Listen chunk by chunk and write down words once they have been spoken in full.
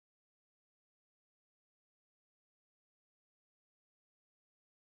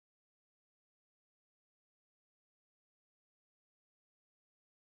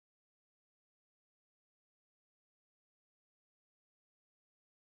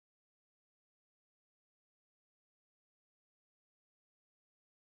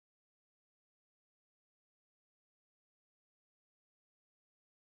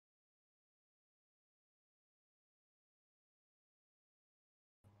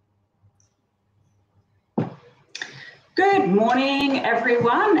Good morning,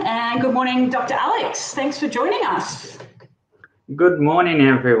 everyone, and good morning, Dr. Alex. Thanks for joining us. Good morning,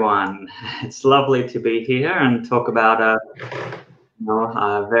 everyone. It's lovely to be here and talk about a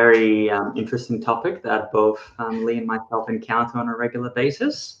very interesting topic that both Lee and myself encounter on a regular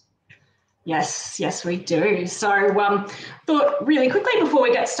basis. Yes, we do. So thought really quickly before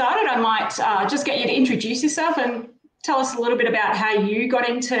we get started, I might just get you to introduce yourself and tell us a little bit about how you got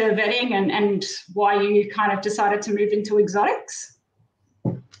into vetting and why you kind of decided to move into exotics.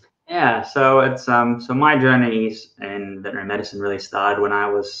 Yeah, so it's so my journeys in veterinary medicine really started when I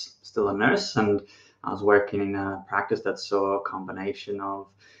was still a nurse, and I was working in a practice that saw a combination of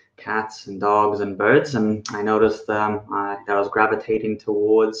cats and dogs and birds, and I noticed that I was gravitating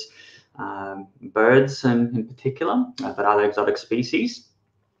towards birds in particular, but other exotic species.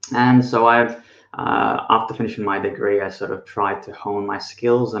 And so after finishing my degree, I sort of tried to hone my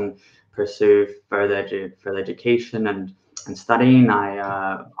skills and pursue further education and studying.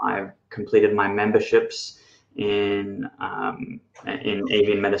 I completed my memberships in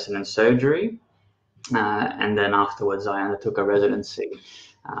avian medicine and surgery, and then afterwards I undertook a residency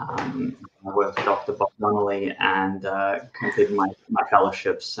with Dr Bob Doneley and completed my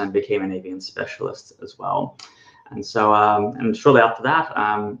fellowships and became an avian specialist as well. And so, and shortly after that,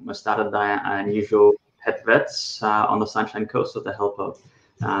 I started the unusual pet vets on the Sunshine Coast with the help of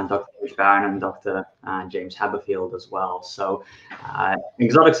Dr. Barron and Dr. James Haberfield as well. So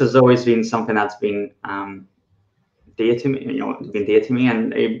exotics has always been something that's been dear to me,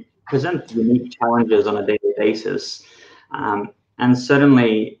 and they present unique challenges on a daily basis. And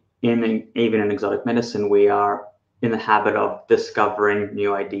certainly in avian and exotic medicine, we are in the habit of discovering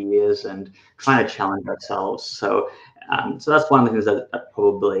new ideas and trying to challenge ourselves. So that's one of the things that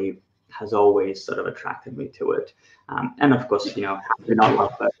probably has always sort of attracted me to it. And of course, how do not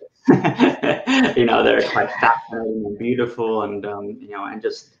love birds? They're quite fascinating and beautiful, and and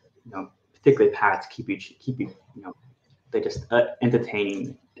just particularly parrots keep you they're just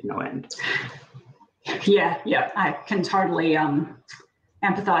entertaining to no end. Yeah, I can totally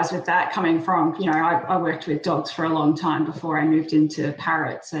empathize with that, coming from, I worked with dogs for a long time before I moved into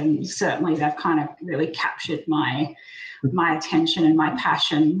parrots, and certainly they've kind of really captured my attention and my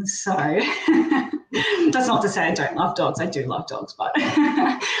passion. So that's not to say I don't love dogs. I do love dogs, but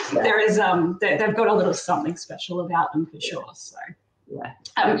there is they've got a little something special about them for sure. So yeah,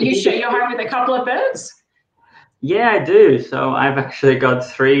 you share your home with a couple of birds? Yeah, I do. So I've actually got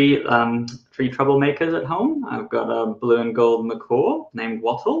three troublemakers at home. I've got a blue and gold macaw named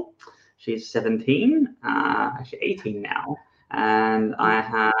Wattle. She's 17, actually 18 now. And I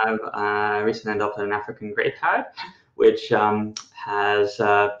have recently adopted an African grey parrot, which has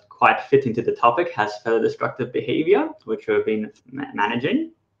quite fit into the topic, has feather destructive behaviour, which we've been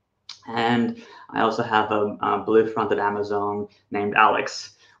managing. And I also have a blue-fronted Amazon named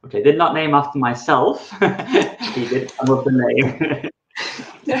Alex, which I did not name after myself. He did come up with the name.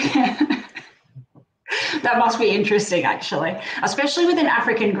 That must be interesting, actually, especially with an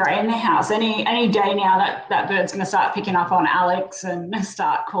African grey in the house. Any day now that bird's going to start picking up on Alex and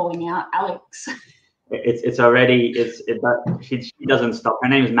start calling out Alex. She doesn't stop. Her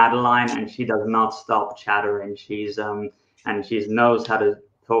name is Madeline, and she does not stop chattering. She knows how to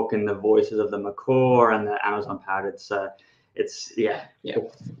talk in the voices of the macaw and the Amazon parrot. It's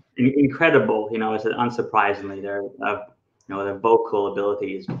incredible. It's unsurprisingly their vocal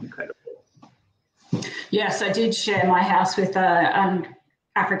ability is incredible. Yes, I did share my house with an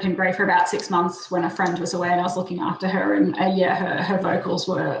African grey for about 6 months when a friend was away, and I was looking after her, and her vocals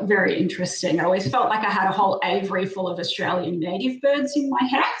were very interesting. I always felt like I had a whole aviary full of Australian native birds in my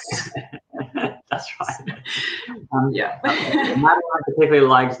house. That's right. Madeline particularly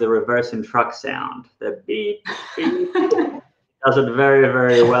likes the reverse in truck sound. The beep, beep. Does it very,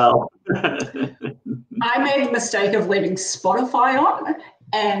 very well. I made the mistake of leaving Spotify on,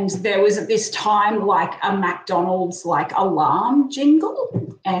 and there was at this time like a McDonald's alarm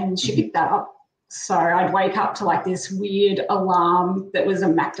jingle, and she picked that up. So I'd wake up to like this weird alarm that was a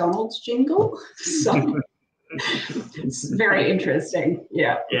McDonald's jingle. So it's very interesting.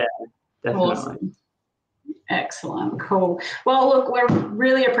 Yeah, definitely. Awesome. Excellent. Cool. Well, look, we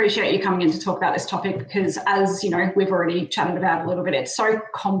really appreciate you coming in to talk about this topic because, as we've already chatted about a little bit, it's so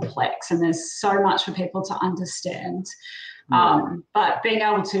complex and there's so much for people to understand. But being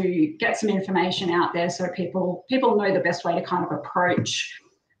able to get some information out there so people know the best way to kind of approach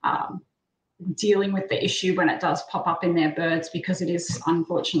dealing with the issue when it does pop up in their birds, because it is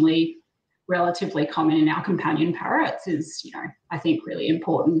unfortunately relatively common in our companion parrots, is, I think really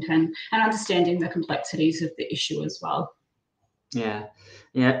important, and understanding the complexities of the issue as well. Yeah,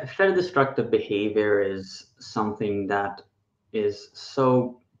 yeah. Feather destructive behavior is something that is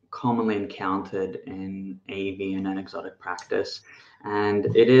so commonly encountered in avian and exotic practice, and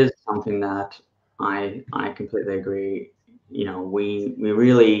it is something that I completely agree. We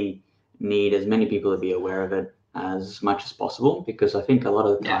really need as many people to be aware of it as much as possible, because I think a lot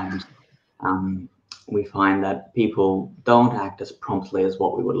of the Yeah. times um, we find that people don't act as promptly as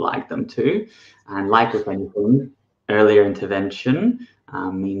what we would like them to, and like with anything, earlier intervention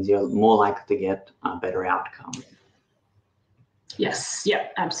means you're more likely to get a better outcome. Yes, yeah,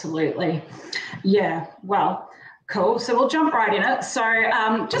 absolutely. Yeah, well, cool. So we'll jump right in it. So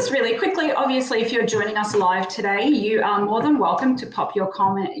just really quickly, obviously, if you're joining us live today, you are more than welcome to pop your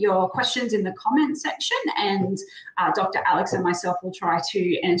questions in the comment section, and Dr. Alex and myself will try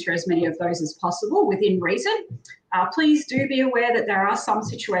to answer as many of those as possible within reason. Please do be aware that there are some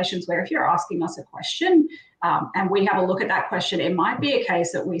situations where if you're asking us a question and we have a look at that question, it might be a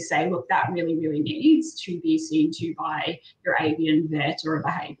case that we say, look, that really, really needs to be seen to by your avian vet or a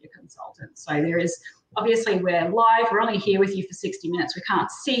behaviour consultant. So there is, obviously we're live, we're only here with you for 60 minutes. We can't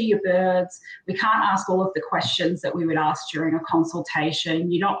see your birds. We can't ask all of the questions that we would ask during a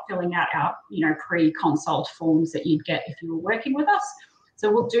consultation. You're not filling out our, pre-consult forms that you'd get if you were working with us. So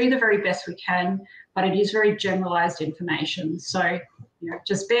we'll do the very best we can, but it is very generalised information. So,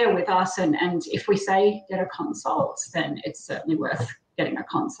 just bear with us. And if we say get a consult, then it's certainly worth getting a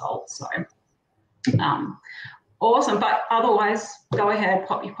consult. So, awesome. But otherwise, go ahead,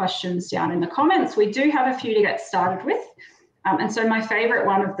 pop your questions down in the comments. We do have a few to get started with. And so my favourite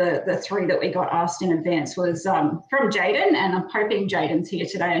one of the three that we got asked in advance was from Jaden, and I'm hoping Jaden's here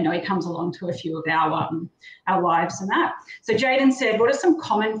today. I know he comes along to a few of our lives and that. So Jaden said, what are some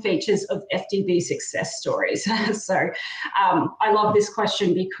common features of FDB success stories? So I love this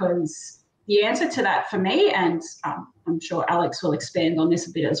question because the answer to that for me, and I'm sure Alex will expand on this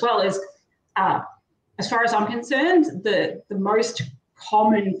a bit as well, is as far as I'm concerned, the most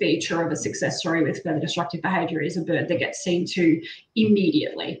common feature of a success story with feather destructive behaviour is a bird that gets seen to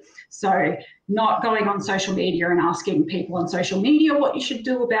immediately. So not going on social media and asking people on social media what you should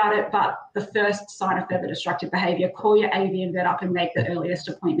do about it, but the first sign of feather destructive behaviour, call your avian vet up and make the earliest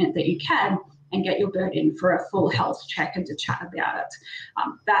appointment that you can and get your bird in for a full health check and to chat about it.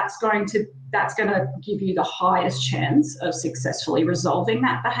 That's going to give you the highest chance of successfully resolving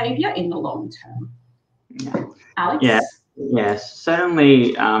that behaviour in the long term. Yeah. Alex? Yeah. Yes,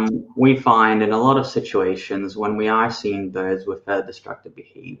 certainly. We find in a lot of situations when we are seeing birds with feather destructive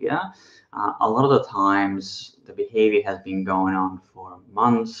behavior, a lot of the times the behavior has been going on for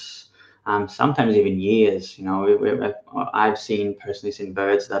months, sometimes even years. I've personally seen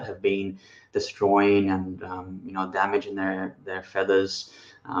birds that have been destroying and damaging their feathers,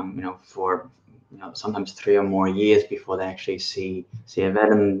 for sometimes 3 or more years before they actually see a vet,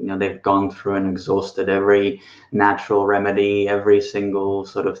 and they've gone through and exhausted every natural remedy, every single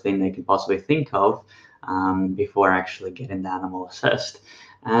sort of thing they can possibly think of before actually getting the animal assessed.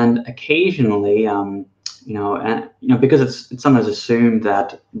 And occasionally, because it's sometimes assumed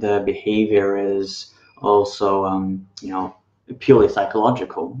that the behavior is also purely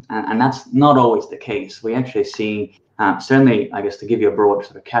psychological, and that's not always the case. We actually see, certainly, I guess, to give you a broad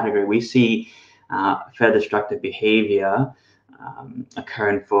sort of category, we see feather destructive behavior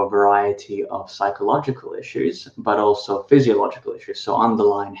occurring for a variety of psychological issues, but also physiological issues, so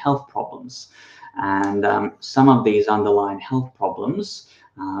underlying health problems. And some of these underlying health problems,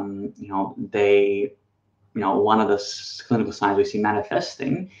 one of the clinical signs we see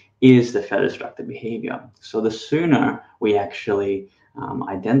manifesting is the feather destructive behavior. So the sooner we actually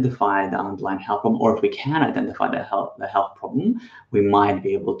identify the underlying health problem, or if we can identify the health problem, we might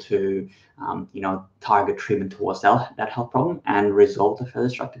be able to target treatment towards that health problem and resolve the feather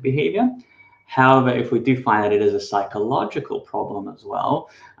destructive behavior. However, if we do find that it is a psychological problem as well,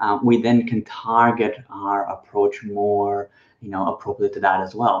 we then can target our approach more appropriate to that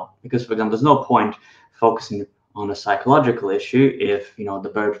as well. Because, for example, there's no point focusing on a psychological issue if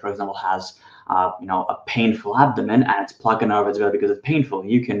the bird, for example, has a painful abdomen and it's plugging over its belly because it's painful.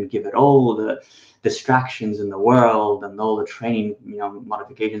 You can give it all the distractions in the world and all the training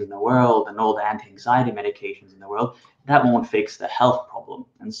modifications in the world and all the anti-anxiety medications in the world. That won't fix the health problem,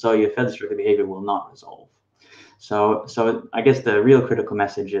 and so your feather destructive behavior will not resolve. So I guess the real critical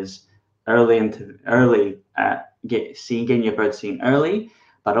message is getting your bird seen early,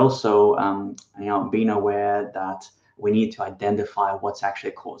 but also being aware that we need to identify what's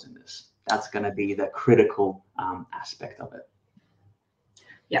actually causing this. That's going to be the critical aspect of it.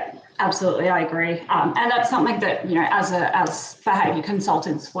 Yeah, absolutely. I agree. And that's something that, you know, as behaviour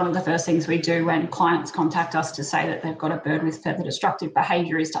consultants, one of the first things we do when clients contact us to say that they've got a bird with feather destructive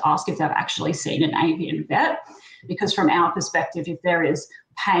behaviour is to ask if they've actually seen an avian vet. Because from our perspective, if there is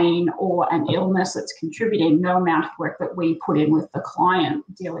pain or an illness that's contributing, no amount of work that we put in with the client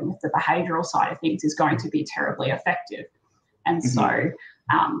dealing with the behavioural side of things is going to be terribly effective. And so,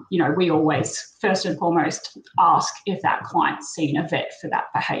 you know, we always first and foremost ask if that client's seen a vet for that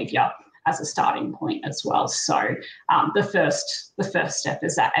behaviour as a starting point as well. So the first step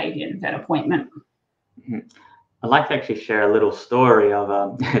is that avian vet appointment. I'd like to actually share a little story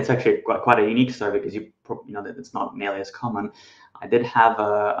of it's actually quite a unique story, because you know that it's not nearly as common. I did have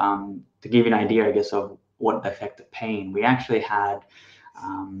a to give you an idea, I guess, of what affected pain. We actually had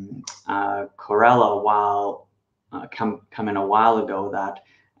Corella come in a while ago that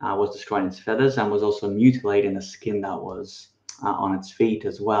was destroying its feathers and was also mutilating the skin that was on its feet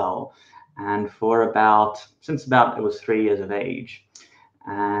as well. And for since it was 3 years of age.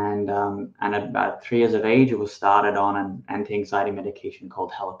 And at about 3 years of age, it was started on an anti-anxiety medication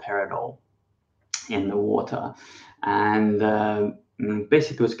called haloperidol in the water, and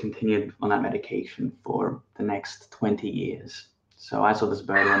basically was continued on that medication for the next 20 years. So I saw this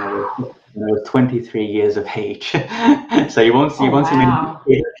bird when I was 23 years of age. So you won't see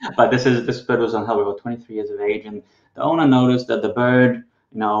many, but this bird was on haloperidol 23 years of age, and the owner noticed that the bird,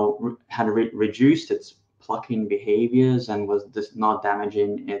 you know, had reduced its plucking behaviors and was just not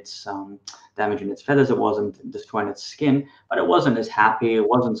damaging its feathers. It wasn't destroying its skin, but it wasn't as happy. It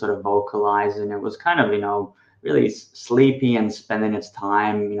wasn't sort of vocalizing. It was kind of, you know, really sleepy and spending its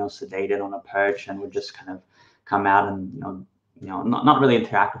time, you know, sedated on a perch, and would just kind of come out and, you know, not really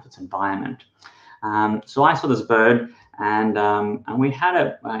interact with its environment. So I saw this bird, and we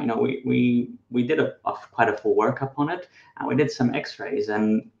had you know, we did quite a full workup on it, and we did some X-rays,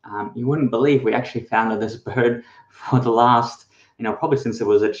 and you wouldn't believe, we actually found that this bird, for the last, you know, probably since it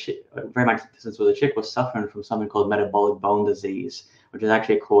was a chick, was suffering from something called metabolic bone disease, which has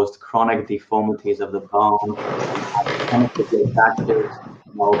actually caused chronic deformities of the bone, fractures,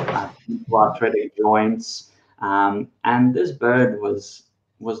 you know, arthritic joints, and this bird was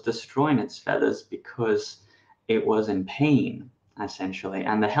destroying its feathers because it was in pain, essentially.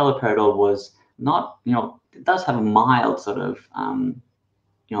 And the haloperidol was not, you know, it does have a mild sort of,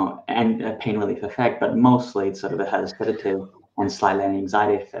 you know, and a pain relief effect, but mostly it sort of has sedative and slightly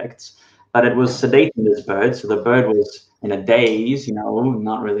anxiety effects. But it was sedating this bird, so the bird was in a daze, you know,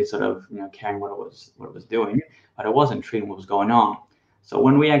 not really sort of, you know, caring what it was doing, but it wasn't treating what was going on. So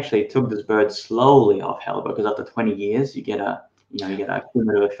when we actually took this bird slowly off haloperidol, because after 20 years you get a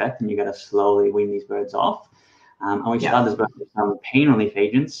cumulative effect, and you got to slowly wean these birds off. And we started this bird with some pain relief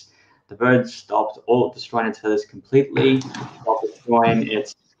agents. The bird stopped destroying its feathers completely, stopped destroying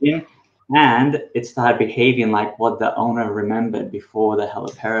its skin, and it started behaving like what the owner remembered before the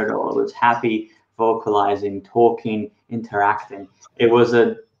haloperidol. It was happy, vocalizing, talking, interacting. It was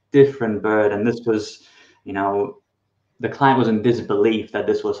a different bird, and this was, you know, the client was in disbelief that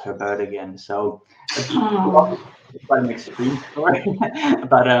this was her bird again. So it's quite an extreme story,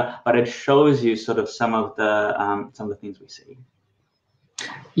 but it shows you sort of some of the things we see.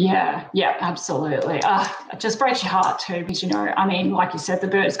 Yeah, absolutely. It just breaks your heart too, because, you know, I mean, like you said, the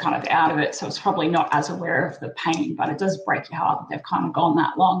bird's kind of out of it, so it's probably not as aware of the pain, but it does break your heart that they've kind of gone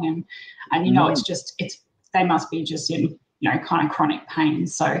that long, and you know, they must be just in, you know, kind of chronic pain.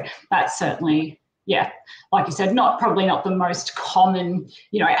 So that's certainly, yeah, like you said, probably not the most common,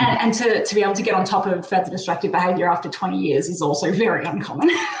 you know, and to be able to get on top of feather destructive behaviour after 20 years is also very uncommon.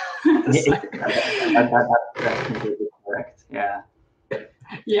 That's completely correct. Yeah.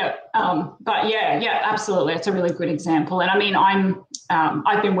 Yeah, but yeah, absolutely. It's a really good example. And I mean,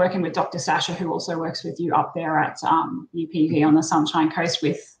 I've been working with Dr. Sasha, who also works with you up there at UPV on the Sunshine Coast,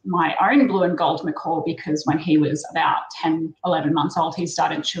 with my own blue and gold macaw, because when he was about 10, 11 months old, he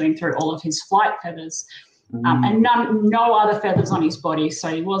started chewing through all of his flight feathers, and no other feathers on his body. So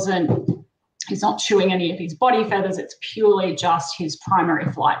he's not chewing any of his body feathers. It's purely just his primary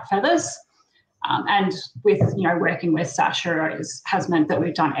flight feathers. And with, you know, working with Sasha has meant that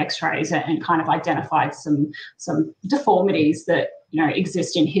we've done X-rays and kind of identified some deformities that, you know,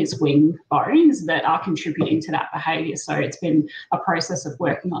 exist in his wing bones that are contributing to that behaviour. So it's been a process of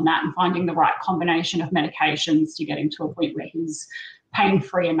working on that and finding the right combination of medications to get him to a point where he's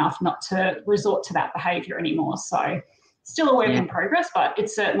pain-free enough not to resort to that behaviour anymore. So still a work in progress, but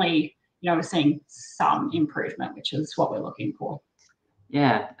it's certainly, you know, we're seeing some improvement, which is what we're looking for.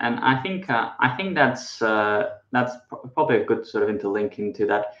 Yeah, and I think that's probably a good sort of interlink into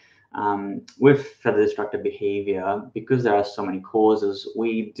that. with feather destructive behavior, because there are so many causes,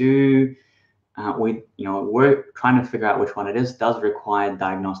 we're trying to figure out which one it is, does require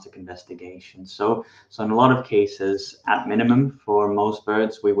diagnostic investigation. So in a lot of cases, at minimum, for most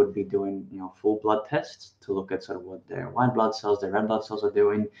birds, we would be doing, full blood tests to look at sort of what their white blood cells, their red blood cells are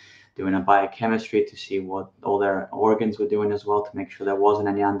doing a biochemistry to see what all their organs were doing as well, to make sure there wasn't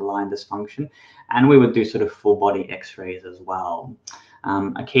any underlying dysfunction. And we would do sort of full body x-rays as well.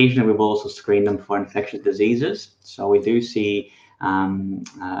 Occasionally, we will also screen them for infectious diseases. So we do see,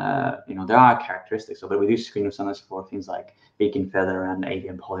 there are characteristics of it. We do screen them sometimes for things like beacon feather and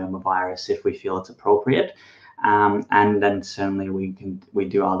avian polyomavirus if we feel it's appropriate. And then certainly we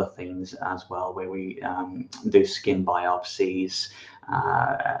do other things as well, where we do skin biopsies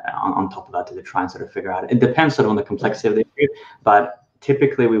on top of that to try and sort of figure out. It depends sort of on the complexity of the issue, but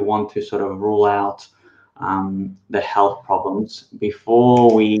typically we want to sort of rule out the health problems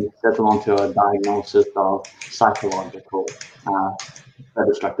before we settle onto a diagnosis of psychological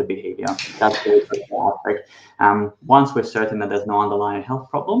destructive behavior. That's the aspect. Once we're certain that there's no underlying health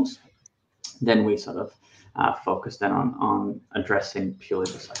problems, then we sort of focus then on addressing purely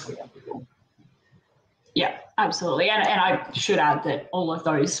the psychological. Yeah, absolutely. And I should add that all of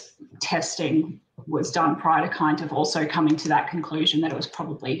those testing was done prior to kind of also coming to that conclusion that it was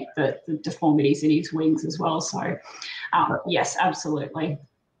probably the deformities in his wings as well. So yes, absolutely.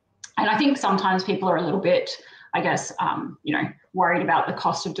 And I think sometimes people are a little bit, I guess, worried about the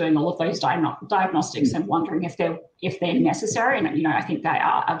cost of doing all of those diagnostics and wondering if they're necessary. And, I think they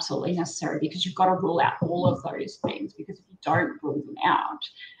are absolutely necessary, because you've got to rule out all of those things, because if you don't rule them out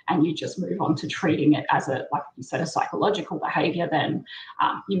and you just move on to treating it as like you said, a psychological behavior, then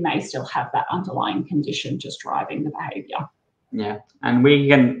you may still have that underlying condition just driving the behavior. Yeah. And we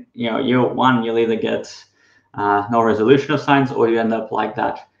can, you'll either get no resolution of signs, or you end up like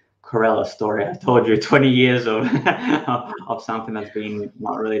that Corella story I told you, 20 years of of something that's been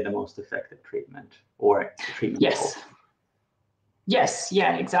not really the most effective treatment or treatment. Yes. Yes,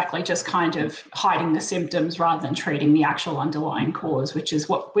 yeah, exactly. Just kind of hiding the symptoms rather than treating the actual underlying cause, which is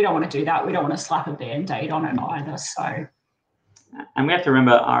what we don't want to do. That we don't want to slap a Band-Aid on it either. So, and we have to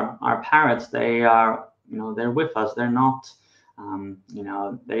remember our parrots, they are, they're with us. They're not,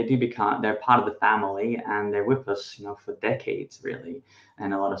 they're part of the family, and they're with us, for decades, really,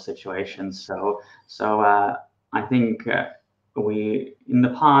 in a lot of situations. So I think in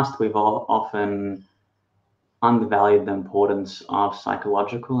the past, we've often undervalued the importance of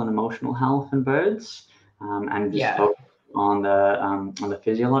psychological and emotional health in birds, and just focused on the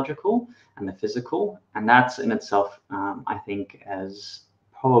physiological and the physical, and that's in itself, I think, has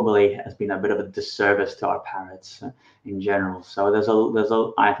been a bit of a disservice to our parrots in general. So there's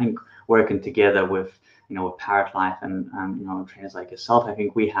a I think working together with with Parrot Life and trainers like yourself, I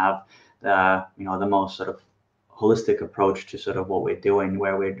think we have the the most sort of holistic approach to sort of what we're doing,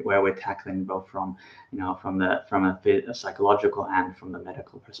 where we're tackling both from from a psychological and from the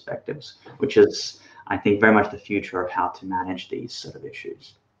medical perspectives, which is, I think, very much the future of how to manage these sort of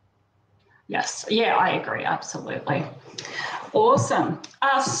issues. Yes, yeah, I agree, absolutely. Awesome.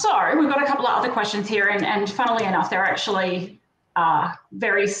 So we've got a couple of other questions here, and funnily enough, they're actually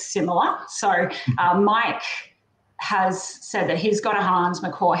very similar. So Mike has said that he's got a Hans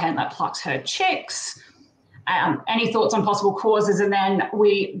macaw hen that plucks her chicks. Any thoughts on possible causes? And then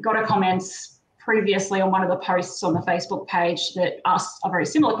we got a comment previously on one of the posts on the Facebook page that asked a very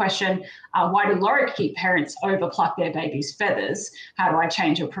similar question. Why do lorikeet parents overpluck their babies' feathers? How do I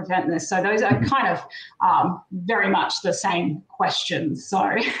change or prevent this? So those are kind of very much the same questions.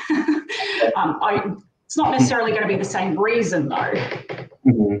 So it's not necessarily going to be the same reason, though.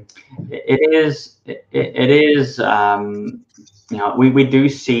 Mm-hmm. It is. We do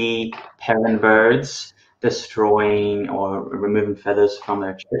see parent birds destroying or removing feathers from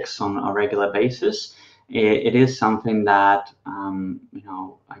their chicks on a regular basis. It is something that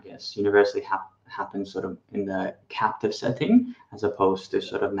I guess universally happens sort of in the captive setting as opposed to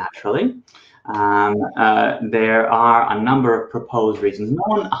sort of naturally. There are a number of proposed reasons. No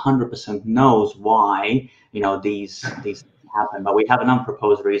one 100% knows why these happen, but we have a number of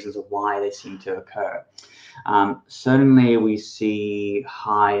proposed reasons of why they seem to occur. Certainly, we see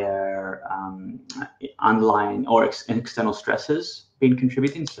higher underlying or external stresses being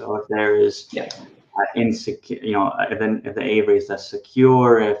contributing. So if there is insecure, if the aviary is less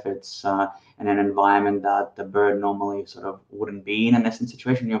secure, if it's in an environment that the bird normally sort of wouldn't be in this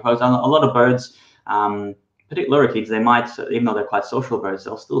situation. For example, a lot of birds, particularly lorikeets, they might, even though they're quite social birds,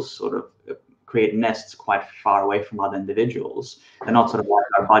 they'll still sort of create nests quite far away from other individuals. They're not sort of like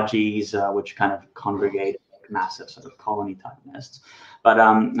our budgies, which kind of congregate massive sort of colony type nests. But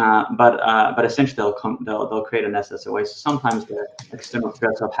essentially they'll create a nest that's away. So sometimes the external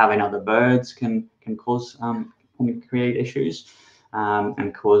stress of having other birds can cause can create issues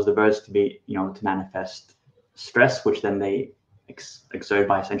and cause the birds to be to manifest stress, which then they exert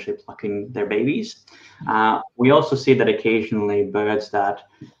by essentially plucking their babies. We also see that occasionally birds that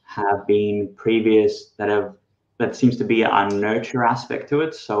have been that seems to be a nurture aspect to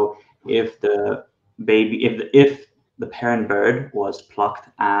it. So if the parent bird was plucked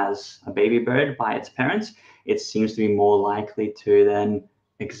as a baby bird by its parents, it seems to be more likely to then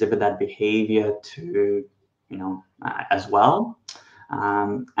exhibit that behavior to as well.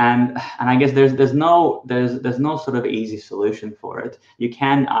 And I guess there's no sort of easy solution for it. You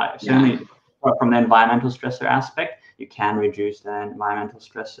can certainly from the environmental stressor aspect, you can reduce the environmental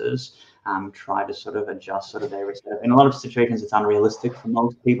stresses, try to sort of adjust sort of their setup. In a lot of situations, it's unrealistic for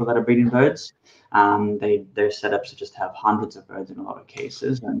most people that are breeding birds. Their setups just have hundreds of birds in a lot of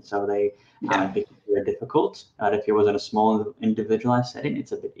cases, and so they become very difficult. But if it was in a small individualized setting,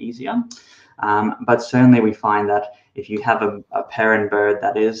 it's a bit easier. But certainly we find that if you have a parent bird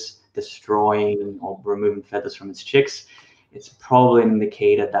that is destroying or removing feathers from its chicks, it's probably an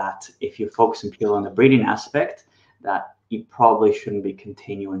indicator that if you're focusing purely on the breeding aspect, that you probably shouldn't be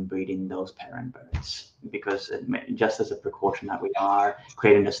continuing breeding those parent birds, because just as a precaution that we are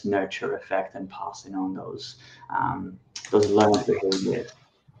creating this nurture effect and passing on those learned behaviors.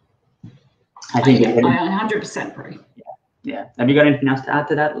 I think I 100% agree. Yeah. Have you got anything else to add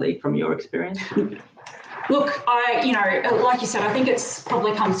to that, Lee, from your experience? Look, like you said, I think it's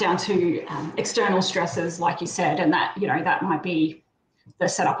probably comes down to external stresses, like you said, and that, that might be the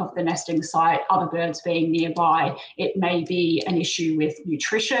setup of the nesting site, other birds being nearby. It may be an issue with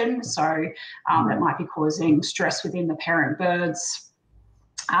nutrition, so that might be causing stress within the parent birds.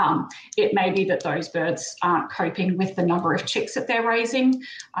 It may be that those birds aren't coping with the number of chicks that they're raising.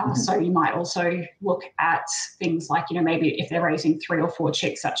 So you might also look at things like, maybe if they're raising 3 or 4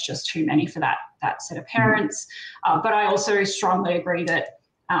 chicks, that's just too many for that set of parents. But I also strongly agree that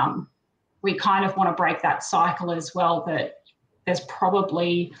we kind of want to break that cycle as well, that there's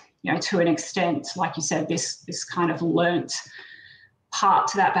probably, to an extent, like you said, this kind of learnt part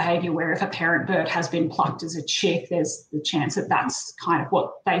to that behaviour where if a parent bird has been plucked as a chick, there's the chance that that's kind of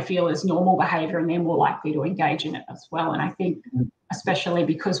what they feel is normal behaviour and they're more likely to engage in it as well. And I think especially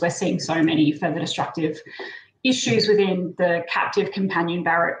because we're seeing so many feather destructive issues within the captive companion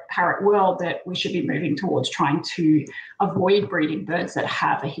parrot world, that we should be moving towards trying to avoid breeding birds that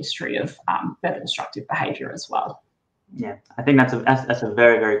have a history of feather destructive behaviour as well. Yeah, I think that's a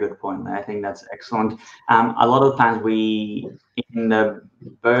very, very good point. I think that's excellent. A lot of times in the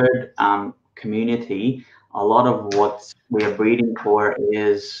bird community, a lot of what we are breeding for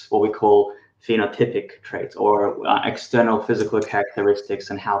is what we call phenotypic traits, or external physical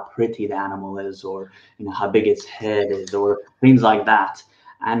characteristics, and how pretty the animal is, or how big its head is, or things like that.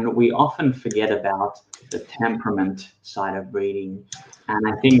 And we often forget about the temperament side of breeding. And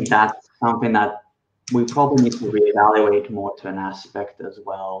I think that's something that we probably need to reevaluate more to an aspect as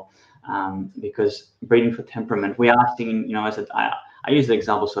well, because breeding for temperament, we are seeing, I use the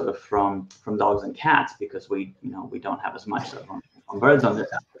example sort of from dogs and cats, because we don't have as much sort of on birds on this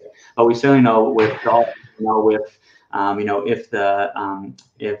aspect, but we certainly know with dogs, if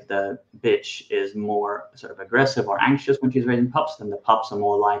the bitch is more sort of aggressive or anxious when she's raising pups, then the pups are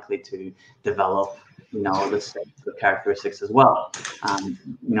more likely to develop the same characteristics as well.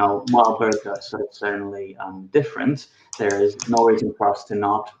 While birds are sort of certainly different, there is no reason for us to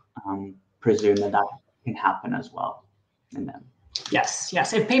not presume that can happen as well in them. Yes.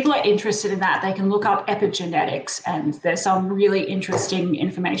 If people are interested in that, they can look up epigenetics, and there's some really interesting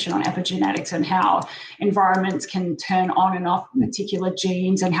information on epigenetics and how environments can turn on and off particular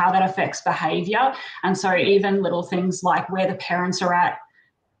genes and how that affects behavior. And so even little things like where the parents are at,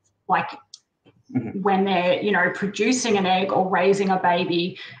 like when they're producing an egg or raising a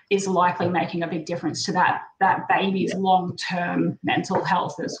baby, is likely making a big difference to that baby's long-term mental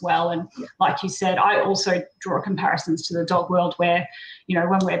health as well. And like you said, I also draw comparisons to the dog world where,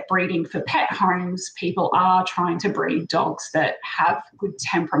 when we're breeding for pet homes, people are trying to breed dogs that have good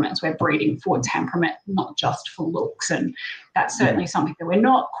temperaments. We're breeding for temperament, not just for looks. And that's certainly something that we've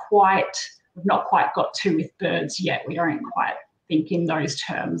not quite got to with birds yet. We don't quite think in those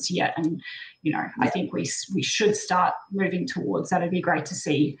terms yet. And I think we should start moving towards that. It'd be great to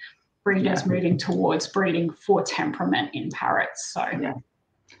see breeders moving towards breeding for temperament in parrots. So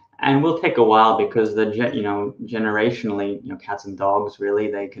and will take a while, because generationally, cats and dogs, really,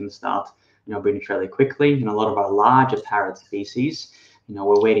 they can start breeding fairly quickly. A lot of our larger parrot species,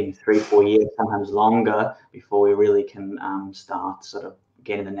 we're waiting 3-4 years, sometimes longer, before we really can start sort of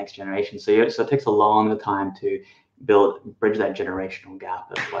getting the next generation. So it takes a longer time to bridge that generational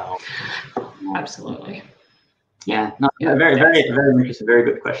gap as well. Absolutely. Yeah, very interesting, very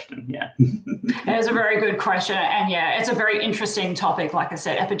good question. Yeah. It is a very good question, and yeah, it's a very interesting topic. Like I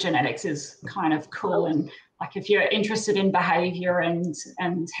said, epigenetics is kind of cool, and like if you're interested in behavior and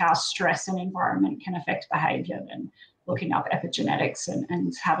how stress and environment can affect behavior, then looking up epigenetics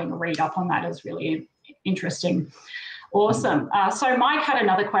and having a read up on that is really interesting. Awesome. So Mike had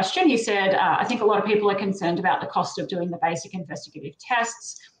another question. He said, I think a lot of people are concerned about the cost of doing the basic investigative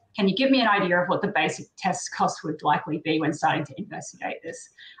tests. Can you give me an idea of what the basic test cost would likely be when starting to investigate this?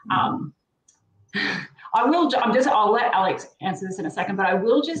 I'll let Alex answer this in a second, but I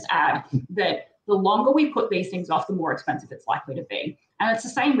will just add that the longer we put these things off, the more expensive it's likely to be. And it's the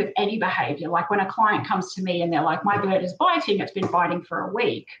same with any behavior. Like when a client comes to me and they're like, my bird is biting, it's been biting for a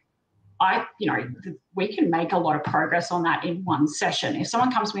week. We can make a lot of progress on that in one session. If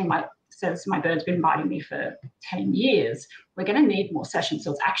someone comes to me and says my bird's been biting me for 10 years, we're going to need more sessions.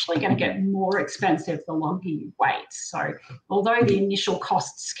 So it's actually going to get more expensive the longer you wait. So although the initial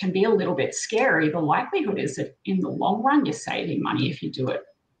costs can be a little bit scary, the likelihood is that in the long run, you're saving money if you do it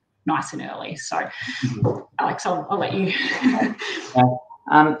nice and early. So Alex, I'll let you.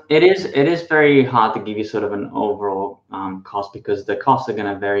 It is very hard to give you sort of an overall cost, because the costs are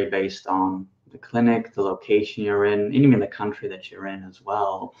going to vary based on the clinic, the location you're in, and even the country that you're in as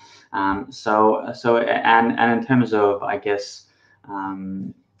well. And in terms of, I guess,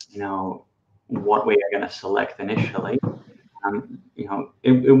 what we are going to select initially,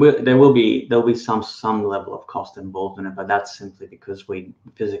 there'll be some level of cost involved in it, but that's simply because we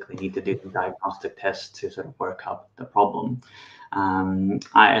physically need to do the diagnostic tests to sort of work out the problem.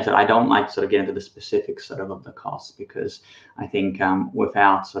 I don't like to sort of get into the specifics sort of the costs, because I think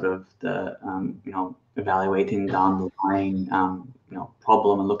without sort of the evaluating the underlying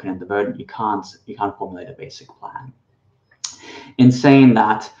problem and looking at the burden, you can't formulate a basic plan. In saying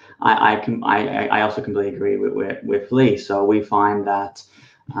that, I also completely agree with Lee. So we find that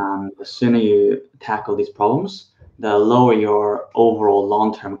the sooner you tackle these problems, the lower your overall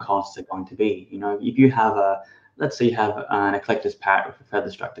long-term costs are going to be. If you have let's say you have an eclectus parrot with a feather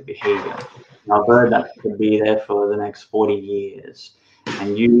destructive behavior, a bird that could be there for the next 40 years,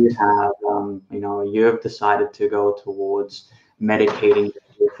 and you have, you have decided to go towards medicating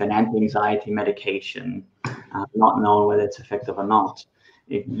with an anti-anxiety medication, not knowing whether it's effective or not.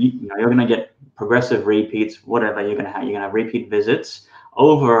 You're going to get progressive repeats, whatever you're going to have. You're going to have repeat visits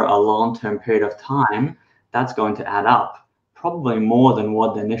over a long-term period of time. That's going to add up, probably more than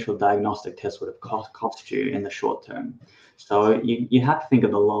what the initial diagnostic test would have cost you in the short term. So you have to think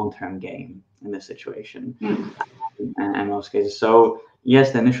of the long-term game in this situation, in most cases. So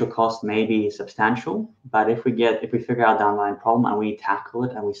yes, the initial cost may be substantial, but if we figure out the underlying problem and we tackle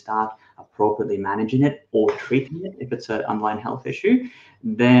it and we start appropriately managing it or treating it if it's an underlying health issue,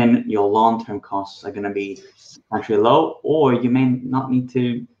 then your long-term costs are going to be substantially low, or you may not need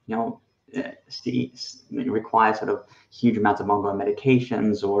to, require sort of huge amounts of ongoing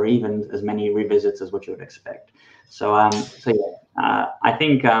medications or even as many revisits as what you would expect. So, I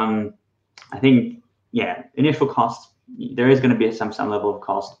think initial costs, there is going to be some level of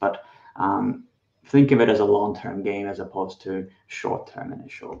cost, but think of it as a long-term game as opposed to short-term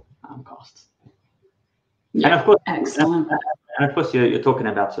initial costs. Yeah, and of course, excellent. And of course, you're talking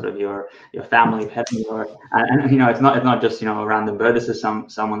about sort of your family pet, and it's not just a random bird. This is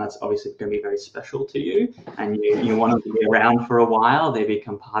someone that's obviously going to be very special to you, and you want them to be around for a while. They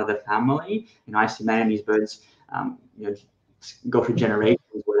become part of the family. I see many of these birds, go through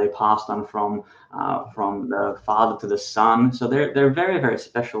generations where they passed on from the father to the son. So they're very, very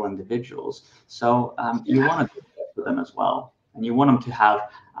special individuals. So you want to do that for them as well, and you want them to have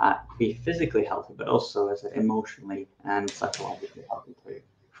be physically healthy, but also as emotionally and psychologically healthy too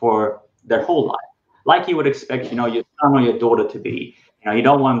for their whole life, like you would expect, your son or your daughter to be. You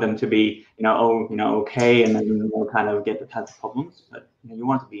don't want them to be, okay, and then kind of get the types of problems, but you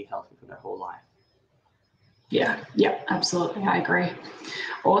want it to be healthy for their whole life. Yeah, absolutely. I agree.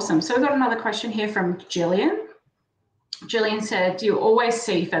 Awesome. So we've got another question here from Jillian. Jillian said, do you always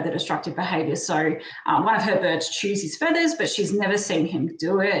see feather destructive behaviour? So one of her birds chews his feathers, but she's never seen him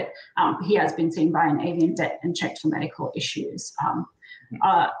do it. He has been seen by an avian vet and checked for medical issues.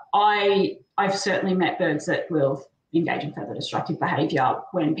 I've certainly met birds that will engage in feather destructive behaviour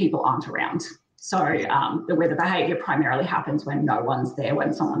when people aren't around. So where the behaviour primarily happens when no one's there,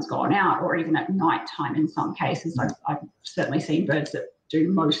 when someone's gone out, or even at night time in some cases. I've certainly seen birds that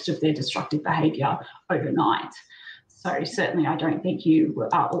do most of their destructive behaviour overnight. So certainly I don't think you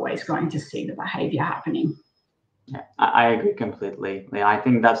are always going to see the behaviour happening. Yeah, I agree completely. Yeah, I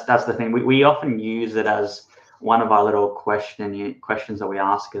think that's the thing. We often use it as one of our little questions that we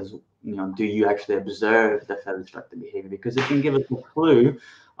ask is, do you actually observe the feather destructive behavior? Because it can give us a clue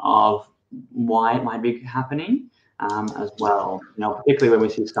of why it might be happening as well. Particularly when we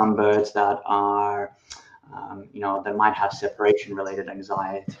see some birds that are, that might have separation-related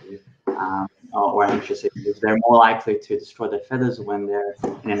anxiety or anxious issues. They're more likely to destroy their feathers when they're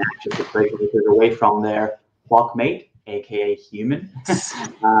in an anxious situation, which is away from their flock mate, aka human.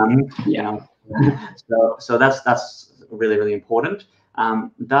 So that's really, really important.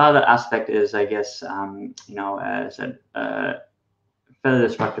 The other aspect is, I guess, feather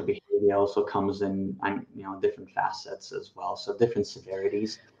destructive behavior also comes in, different facets as well. So different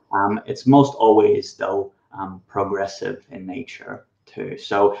severities. It's most always though progressive in nature too.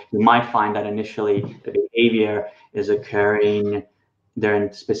 So you might find that initially the behavior is occurring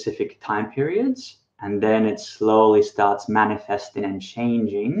during specific time periods, and then it slowly starts manifesting and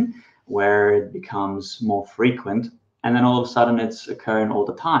changing where it becomes more frequent, and then all of a sudden it's occurring all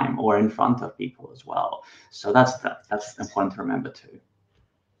the time or in front of people as well. So that's important to remember too.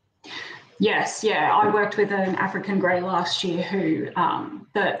 Yes, yeah. I worked with an African grey last year who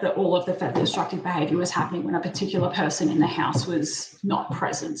all of the feather destructive behaviour was happening when a particular person in the house was not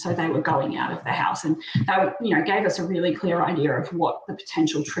present. So they were going out of the house, and they, gave us a really clear idea of what the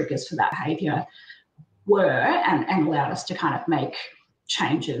potential triggers for that behaviour were, and allowed us to kind of make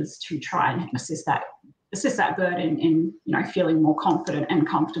changes to try and assist that bird in feeling more confident and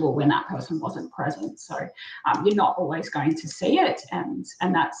comfortable when that person wasn't present. So you're not always going to see it, and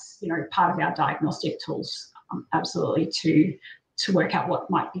that's part of our diagnostic tools, absolutely, to work out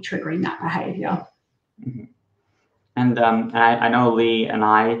what might be triggering that behaviour. Mm-hmm. And I know Lee and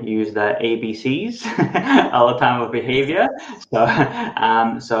I use the ABCs all the time of behavior. So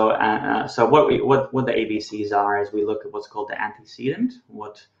what the ABCs are is we look at what's called the antecedent,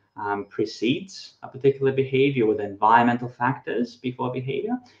 what precedes a particular behavior, with environmental factors before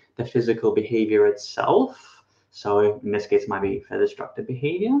behavior, the physical behavior itself. So in this case, it might be feather destructive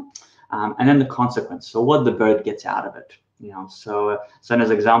behavior, and then the consequence. So what the bird gets out of it. So as an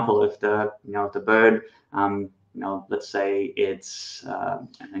example, if the bird let's say it's an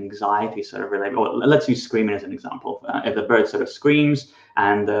anxiety sort of related, or let's use screaming as an example. If the bird sort of screams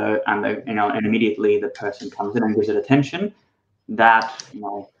and immediately the person comes in and gives it attention, that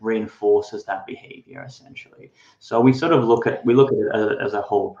reinforces that behavior essentially. So we sort of look at it as a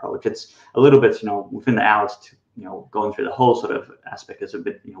whole approach. It's a little bit within the hours to going through the whole sort of aspect is a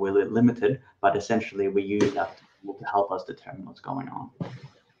bit we're a little limited, but essentially we use that to help us determine what's going on.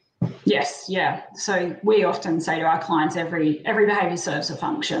 Yes, yeah. So we often say to our clients, every behaviour serves a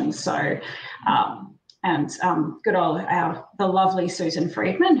function. So, good old the lovely Susan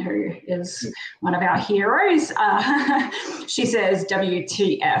Friedman, who is one of our heroes, she says,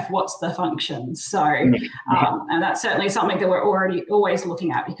 "WTF? What's the function?" So, and that's certainly something that we're always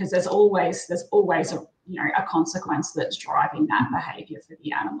looking at, because there's always a consequence that's driving that behaviour for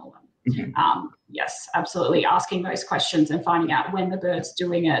the animal. Yes, absolutely. Asking those questions and finding out when the bird's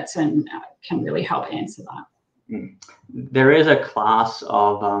doing it and can really help answer that. There is a class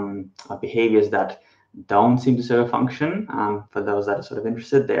of behaviors that don't seem to serve a function. For those that are sort of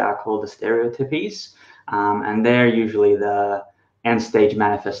interested, they are called the stereotypies, and they're usually the end-stage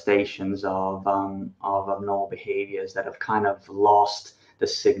manifestations of abnormal behaviors that have kind of lost the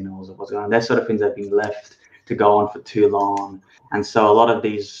signals of what's going on. They're sort of things that have been left to go on for too long, and so a lot of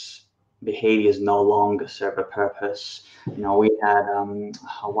these behaviors no longer serve a purpose. We had a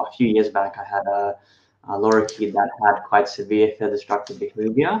few years back, I had a lorikeet that had quite severe feather destructive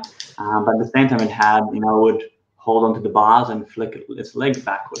behavior, but at the same time it had would hold onto the bars and flick its leg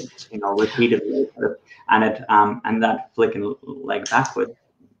backwards repeatedly, and that flicking leg backwards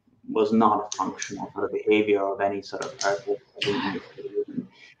was not a functional sort of behavior of any sort of purpose.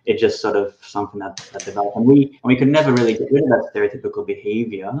 It's just sort of something that developed, and we could never really get rid of that stereotypical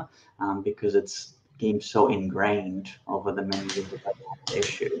behavior because it's became so ingrained over the many years of that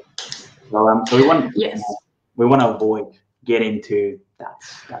issue. So we want to avoid getting to that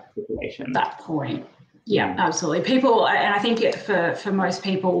situation. That point. Yeah, absolutely. People, and I think for most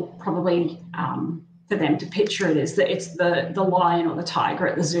people, probably for them to picture it is that it's the lion or the tiger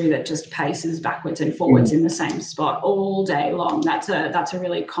at the zoo that just paces backwards and forwards in the same spot all day long. That's a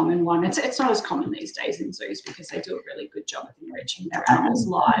really common one. It's not as common these days in zoos because they do a really good job of enriching their animals'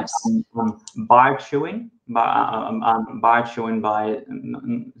 lives. Bar chewing by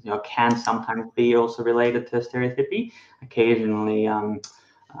can sometimes be also related to stereotypy. Occasionally,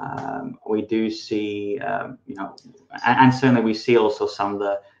 we do see, and certainly we see also some of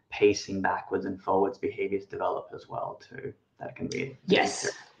the pacing backwards and forwards behaviors develop as well too. That can be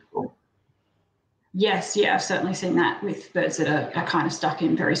cool. Yes, yeah, I've certainly seen that with birds that are kind of stuck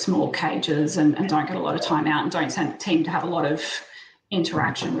in very small cages and don't get a lot of time out and don't seem to have a lot of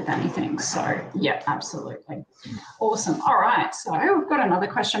interaction with anything. So yeah, absolutely. Awesome. All right, so we've got another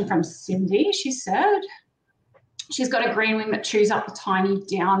question from Cindy. She said she's got a green wing that chews up the tiny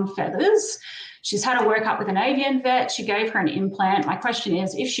down feathers. She's had a workup with an avian vet. She gave her an implant. My question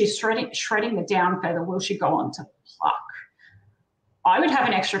is, if she's shredding the down feather, will she go on to pluck? I would have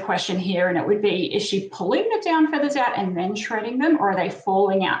an extra question here, and it would be, is she pulling the down feathers out and then shredding them, or are they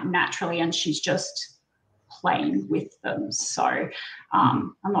falling out naturally and she's just playing with them? So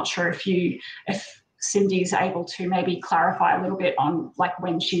I'm not sure if Cindy's able to maybe clarify a little bit on like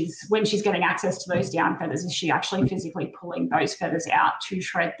when she's getting access to those down feathers, is she actually physically pulling those feathers out to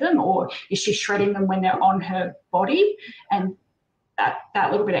shred them, or is she shredding them when they're on her body? And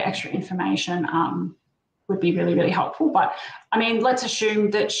that little bit of extra information would be really, really helpful. But I mean, let's assume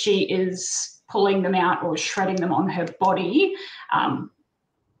that she is pulling them out or shredding them on her body.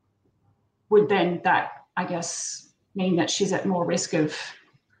 Would then that, I guess, mean that she's at more risk of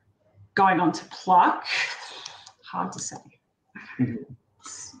going on to pluck? Hard to say.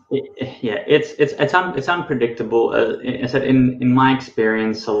 Yeah, it's unpredictable. I said in my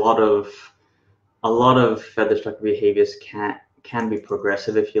experience, a lot of feather destructive behaviors can be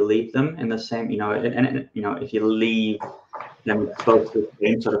progressive if you leave them in the same, and if you leave them exposed to the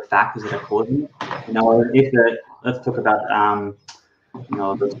same sort of factors that are causing it. Let's talk about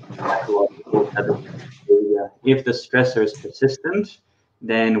the psychological feather behavior. If the stressor is persistent,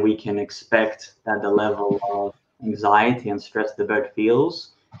 then we can expect that the level of anxiety and stress the bird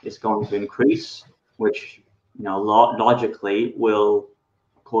feels is going to increase, which logically will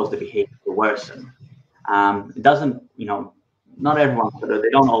cause the behavior to worsen. It doesn't, not everyone, they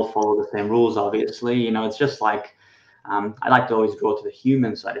don't all follow the same rules, obviously. It's just like, I like to always draw to the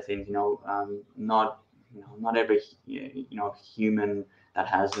human side of things. Not every human that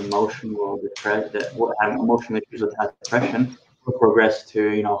has emotional depression, that will have emotional issues, that has depression, will progress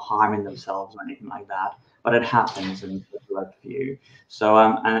to harming themselves or anything like that. But it happens in the select few. So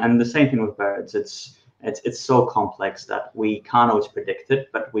and the same thing with birds. It's so complex that we can't always predict it,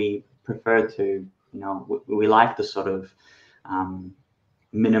 but we prefer to we like to sort of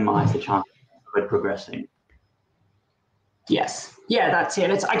minimize the chance of it progressing. Yes. Yeah, that's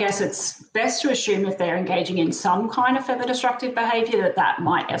it. I guess it's best to assume if they're engaging in some kind of feather destructive behavior that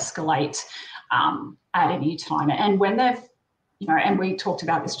might escalate at any time. And when they've, and we talked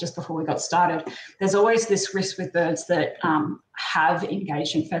about this just before we got started, there's always this risk with birds that have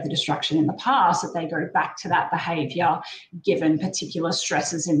engaged in feather destruction in the past, that they go back to that behavior given particular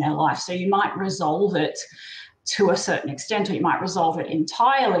stresses in their life. So you might resolve it to a certain extent, or you might resolve it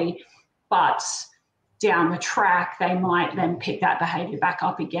entirely, but down the track, they might then pick that behavior back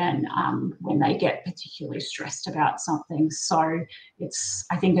up again when they get particularly stressed about something. So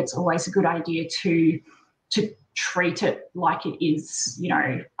I think it's always a good idea to treat it like it is,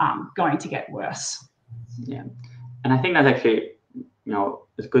 going to get worse. Yeah, and I think that's actually,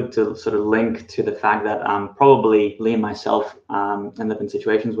 it's good to sort of link to the fact that probably Lee and myself end up in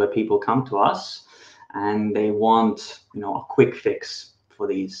situations where people come to us and they want, a quick fix for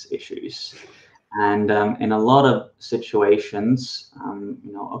these issues. And in a lot of situations,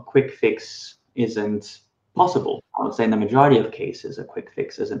 a quick fix isn't possible. I would say in the majority of cases, a quick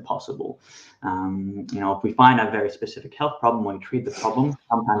fix isn't possible. If we find a very specific health problem, we treat the problem.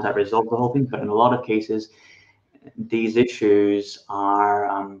 Sometimes that resolves the whole thing, but in a lot of cases, these issues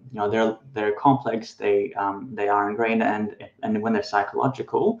are, they're complex. They are ingrained, and when they're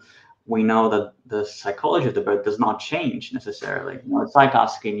psychological, we know that the psychology of the bird does not change necessarily. It's like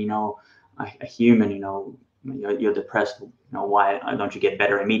asking, a human, you're depressed, why don't you get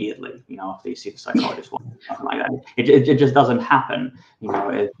better immediately? If you see the psychologist, something like that, it just doesn't happen.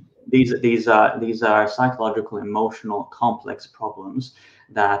 These are psychological, emotional, complex problems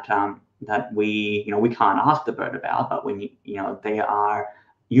that we can't ask the bird about, but they are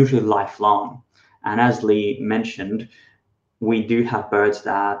usually lifelong. And as Lee mentioned, we do have birds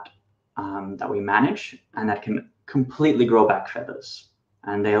that we manage and that can completely grow back feathers,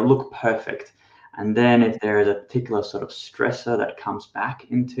 and they'll look perfect. And then if there is a particular sort of stressor that comes back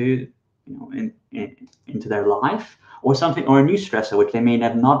into into their life, or something, or a new stressor which they may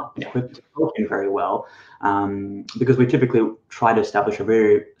have not equipped to cope in very well, because we typically try to establish a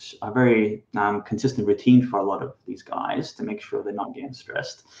very consistent routine for a lot of these guys to make sure they're not getting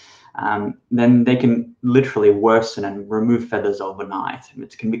stressed. then they can literally worsen and remove feathers overnight.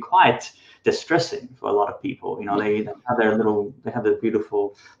 It can be quite distressing for a lot of people. They have the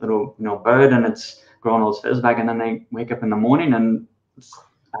beautiful little bird, and it's grown all its feathers back, and then they wake up in the morning and it's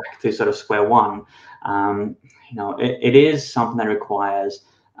back to sort of square one. It is something that requires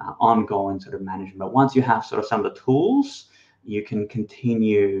ongoing sort of management. But once you have sort of some of the tools, you can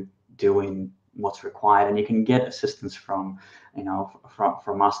continue doing what's required, and you can get assistance from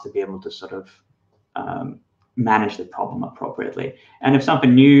us to be able to sort of manage the problem appropriately. And if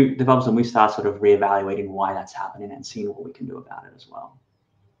something new develops, then we start sort of reevaluating why that's happening and seeing what we can do about it as well.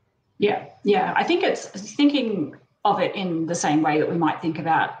 Yeah. I think it's thinking of it in the same way that we might think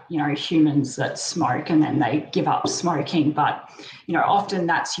about, humans that smoke and then they give up smoking. But, often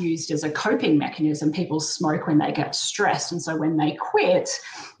that's used as a coping mechanism. People smoke when they get stressed. And so when they quit,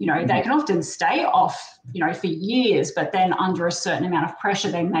 they can often stay off, for years, but then under a certain amount of pressure,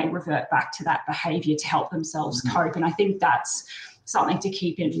 they may revert back to that behavior to help themselves cope. And I think that's something to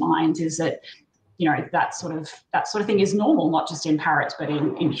keep in mind, is that that sort of thing is normal, not just in parrots, but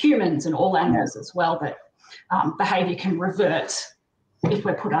in humans and all animals as well. But behavior can revert if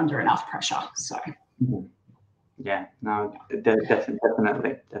we're put under enough pressure. So, yeah, no,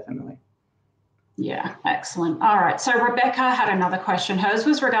 definitely. Yeah, excellent. All right. So Rebecca had another question. Hers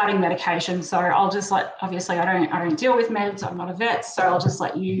was regarding medication. So I'll just obviously I don't deal with meds. I'm not a vet, so I'll just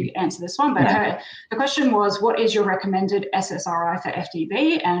let you answer this one. But the question was, what is your recommended SSRI for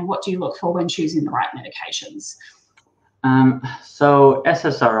FDB, and what do you look for when choosing the right medications? So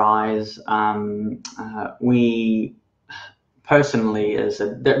SSRIs, we personally,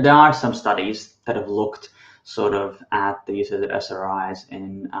 there are some studies that have looked sort of at the use of the SSRIs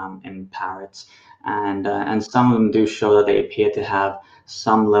in parrots, and some of them do show that they appear to have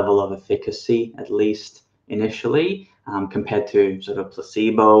some level of efficacy, at least initially, compared to sort of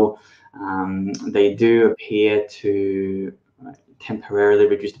placebo. They do appear to temporarily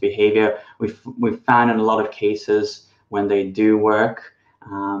reduce the behavior. We've found in a lot of cases, when they do work,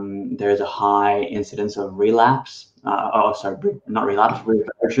 there's a high incidence of relapse. Not relapse,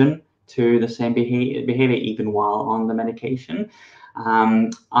 reversion to the same behavior even while on the medication.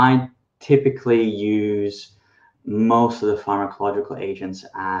 I typically use most of the pharmacological agents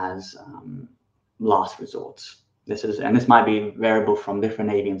as last resorts. This might be variable from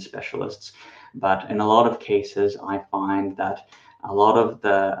different avian specialists, but in a lot of cases, I find that a lot of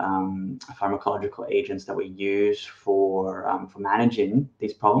the pharmacological agents that we use for managing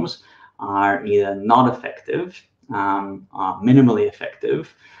these problems are either not effective, minimally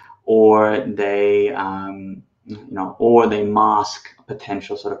effective, or they mask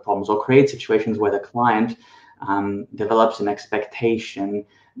potential sort of problems, or create situations where the client develops an expectation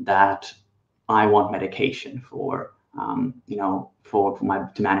that I want medication to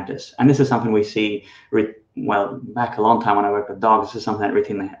manage this. And this is something we see. Back a long time when I worked with dogs, this is something that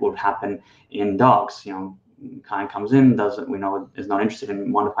routinely would happen in dogs. Client comes in, is not interested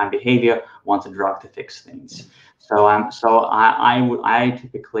in modifying behavior, wants a drug to fix things. So I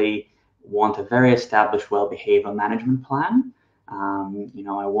typically want a very established, well-behaved management plan.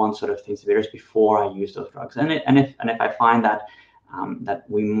 I want sort of things to be addressed before I use those drugs. And if I find that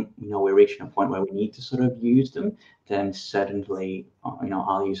we're reaching a point where we need to sort of use them, then certainly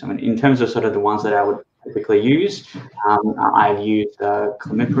I'll use them. And in terms of sort of the ones that I would typically use, I've used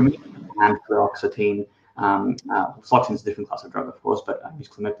clomipramine and fluoxetine. Fluoxetine is a different class of drug, of course, but I use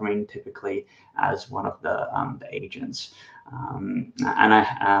clomipramine typically as one of the agents, and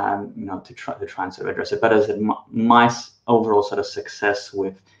I to try and sort of address it. But as my overall sort of success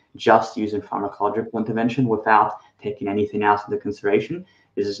with just using pharmacological intervention without taking anything else into consideration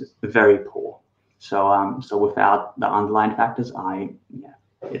is very poor. So without the underlying factors,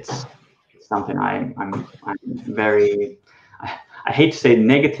 it's something I'm very. I hate to say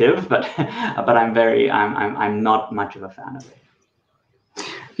negative, but I'm not much of a fan of it.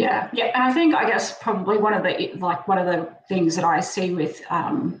 Yeah, and I guess probably one of the things that I see with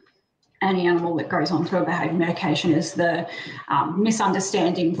any animal that goes onto a behaviour medication is the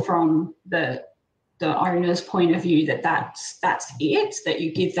misunderstanding from the owner's point of view that's it, that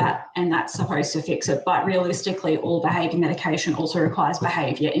you give that and that's supposed to fix it. But realistically, all behaviour medication also requires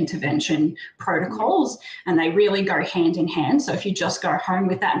behaviour intervention protocols, and they really go hand in hand. So if you just go home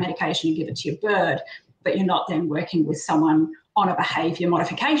with that medication and give it to your bird, but you're not then working with someone on a behaviour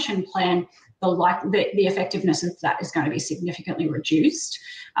modification plan, the effectiveness of that is going to be significantly reduced.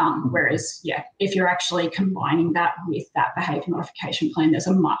 Whereas, if you're actually combining that with that behaviour modification plan, there's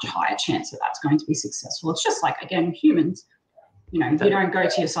a much higher chance that that's going to be successful. It's just like, again, humans. You know, you don't go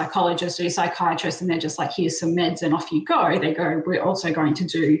to your psychologist or your psychiatrist and they're just like, here's some meds and off you go. They go, we're also going to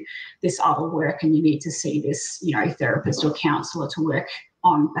do this other work and you need to see this, you know, therapist or counsellor to work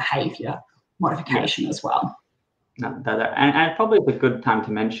on behaviour modification as well. No, and probably it's a good time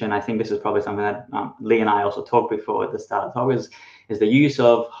to mention, I think this is probably something that Lee and I also talked before at the start, is the use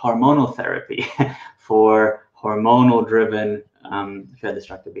of hormonal therapy for hormonal-driven feather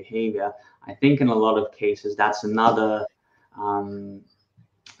destructive behaviour. I think in a lot of cases that's another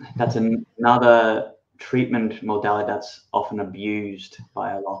treatment modality that's often abused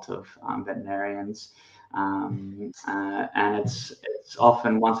by a lot of veterinarians, and it's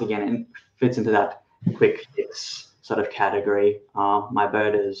often, once again, fits into that quick fix sort of category. My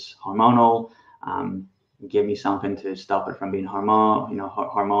bird is hormonal. Give me something to stop it from being hormonal,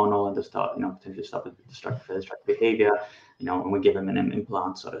 and to stop, potentially stop the destructive behavior, and we give them an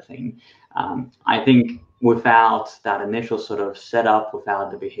implant sort of thing. I think without that initial sort of setup,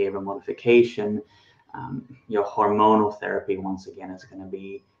 without the behavior modification, your hormonal therapy, once again, is going to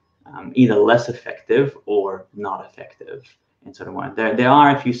be either less effective or not effective in sort of one. There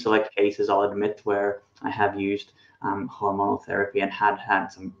are a few select cases, I'll admit, where I have used hormonal therapy and had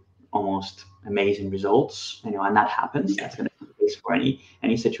some almost amazing results, and that happens. That's going to be the case for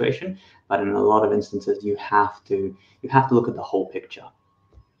any situation. But in a lot of instances, you have to look at the whole picture.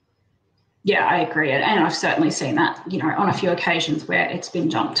 Yeah, I agree, and I've certainly seen that, on a few occasions where it's been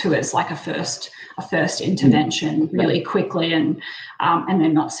jumped to as like a first intervention really quickly, and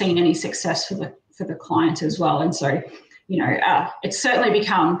then not seeing any success for the client as well. And so, it's certainly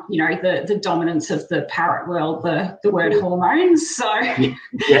become, the dominance of the parrot world, the word hormones. So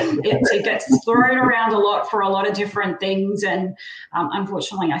it gets thrown around a lot for a lot of different things, and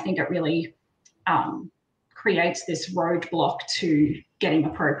unfortunately, I think it really creates this roadblock to getting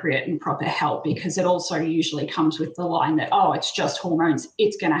appropriate and proper help, because it also usually comes with the line that, oh, it's just hormones,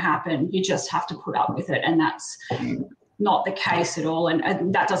 it's going to happen, you just have to put up with it. And that's not the case at all.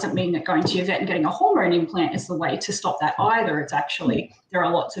 And that doesn't mean that going to your vet and getting a hormone implant is the way to stop that either. It's actually, there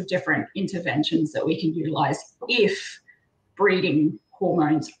are lots of different interventions that we can utilize if breeding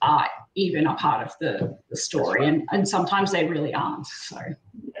hormones are even a part of the story. And sometimes they really aren't. So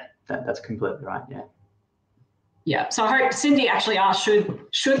yeah, that's completely right. Yeah, so I hope Cindy actually asked,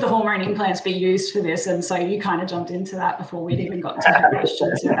 should the hormone implants be used for this? And so you kind of jumped into that before we'd even got to her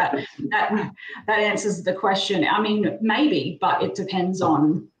question. So that answers the question. I mean, maybe, but it depends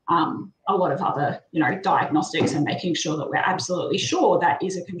on a lot of other, diagnostics, and making sure that we're absolutely sure that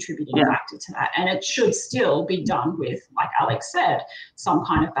is a contributing factor to that. And it should still be done with, like Alex said, some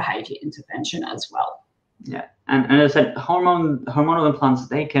kind of behaviour intervention as well. Yeah, and as I said, hormonal implants,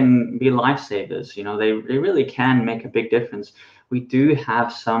 they can be lifesavers. They really can make a big difference. We do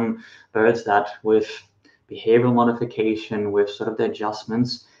have some birds that, with behavioral modification, with sort of the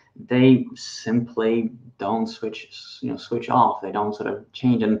adjustments, they simply don't switch off. They don't sort of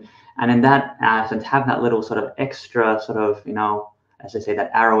change, and in that sense, have that little sort of extra sort of, as I say,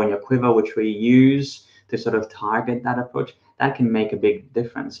 that arrow in your quiver, which we use to sort of target that approach. That can make a big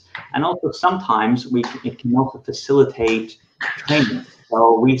difference. And also sometimes it can also facilitate training.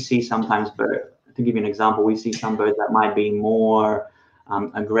 So we see sometimes birds, to give you an example, we see some birds that might be more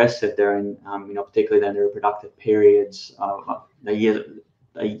aggressive during, particularly in the reproductive periods of the year,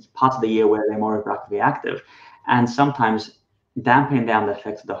 parts of the year where they're more reproductively active. And sometimes dampening down the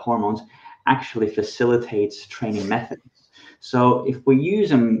effects of the hormones actually facilitates training methods. So if we use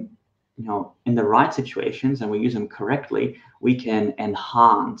them, in the right situations, and we use them correctly, we can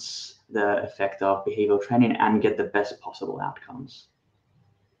enhance the effect of behavioral training and get the best possible outcomes.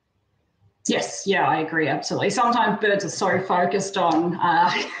 Yes, yeah, I agree, absolutely. Sometimes birds are so focused on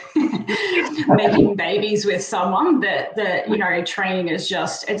making babies with someone that training is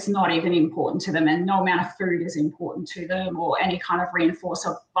just, it's not even important to them, and no amount of food is important to them or any kind of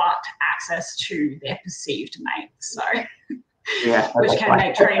reinforcer, but access to their perceived mate. So which can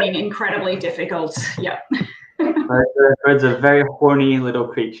make training incredibly difficult. Yeah. Birds are very horny little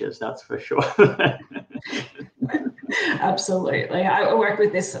creatures, that's for sure. Absolutely. I worked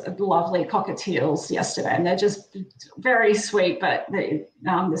with this lovely cockatiels yesterday, and they're just very sweet, but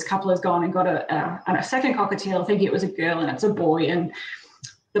this couple has gone and got a second cockatiel. I think it was a girl and it's a boy, and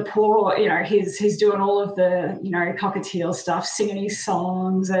the poor, he's doing all of the, cockatiel stuff, singing his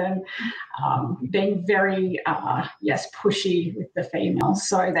songs and being very, pushy with the females.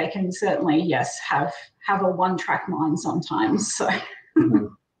 So they can certainly, have a one-track mind sometimes. So,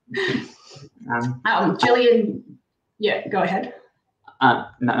 Gillian, go ahead.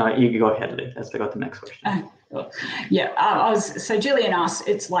 No, you go ahead, Liv. Let's go to the next question. Yeah, so Gillian asked,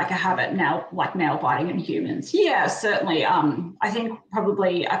 it's like a habit now, like nail biting in humans. Yeah, certainly. I think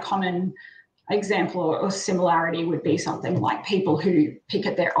probably a common example or similarity would be something like people who pick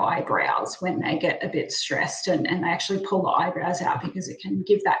at their eyebrows when they get a bit stressed, and they actually pull the eyebrows out because it can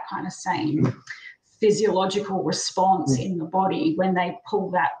give that kind of same physiological response in the body when they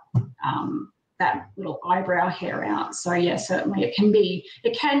pull that that little eyebrow hair out. So yeah, certainly it can be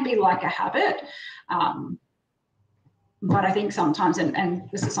like a habit. But I think sometimes, and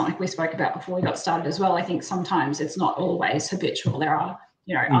this is something we spoke about before we got started as well, I think sometimes it's not always habitual. There are,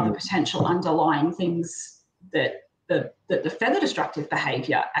 other potential underlying things that the feather destructive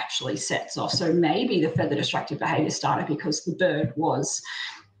behaviour actually sets off. So maybe the feather destructive behaviour started because the bird was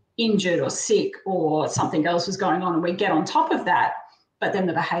injured or sick or something else was going on, and we get on top of that, but then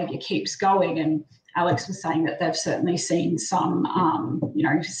the behaviour keeps going. And Alex was saying that they've certainly seen some,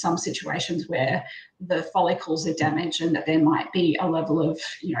 some situations where the follicles are damaged and that there might be a level of,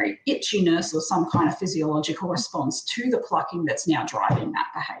 itchiness or some kind of physiological response to the plucking that's now driving that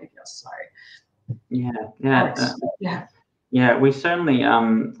behaviour. So, we certainly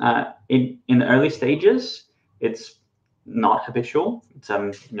in the early stages, it's not habitual. It's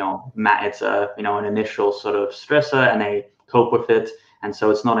it's an initial sort of stressor, and they cope with it. And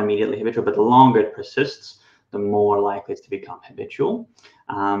so it's not immediately habitual, but the longer it persists, the more likely it's to become habitual.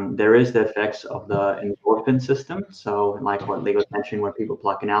 There is the effects of the endorphin system. So like what Lee was mentioning, where people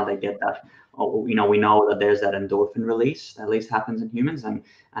plucking out, they get that, we know that there's that endorphin release that at least happens in humans, and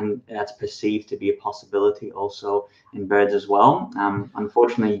that's perceived to be a possibility also in birds as well.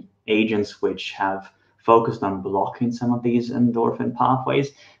 Unfortunately, agents which have focused on blocking some of these endorphin pathways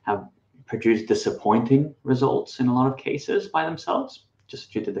have produced disappointing results in a lot of cases by themselves,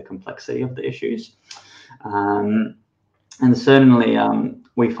 just due to the complexity of the issues. And certainly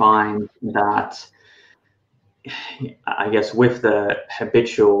we find that, I guess, with the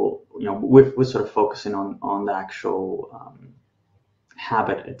habitual, with sort of focusing on the actual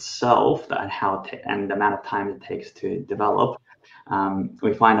habit itself, and the amount of time it takes to develop,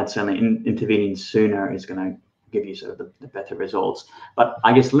 we find that certainly intervening sooner is going to give you sort of the better results. But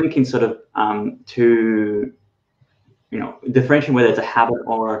I guess linking sort of to, differentiating whether it's a habit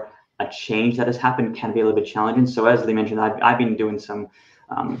or a change that has happened can be a little bit challenging. So as Lee mentioned, I've been doing some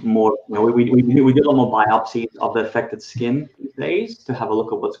more, we do a lot more biopsies of the affected skin these days to have a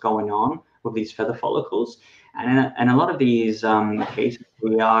look at what's going on with these feather follicles. And in a lot of these cases,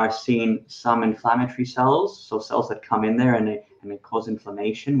 we are seeing some inflammatory cells, so cells that come in there and they cause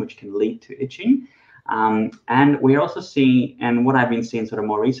inflammation, which can lead to itching. And we also see, and what I've been seeing sort of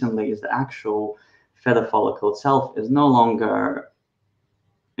more recently, is the actual feather follicle itself is no longer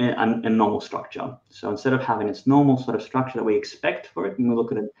a normal structure. So instead of having its normal sort of structure that we expect for it when we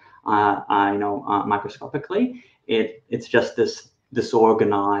look at it, microscopically, it's just this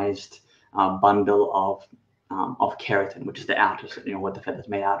disorganized bundle of keratin, which is the outer, what the feather's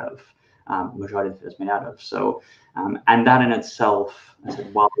made out of. Majority of the feather's made out of. So, and that in itself, I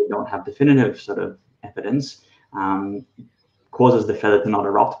said, while we don't have definitive sort of evidence, causes the feather to not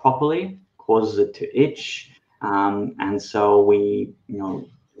erupt properly, causes it to itch, and so we,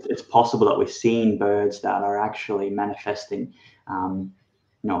 it's possible that we're seeing birds that are actually manifesting,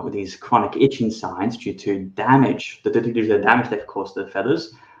 these chronic itching signs due to damage, due to the damage they've caused to the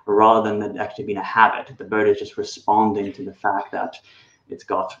feathers, rather than it actually being a habit. The bird is just responding to the fact that it's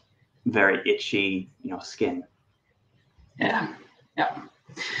got very itchy, skin.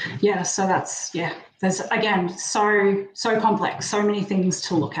 Yeah, so that's, there's, again, so complex, so many things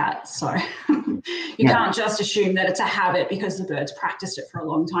to look at. So you can't just assume that it's a habit because the bird's practiced it for a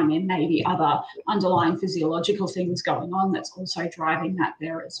long time. There may be other underlying physiological things going on that's also driving that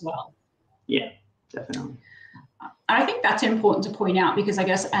there as well. Yeah, definitely. I think that's important to point out because I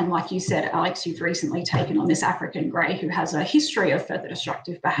guess, and like you said, Alex, you've recently taken on this African grey who has a history of feather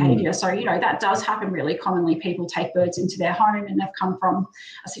destructive behaviour. So, that does happen really commonly. People take birds into their home and they've come from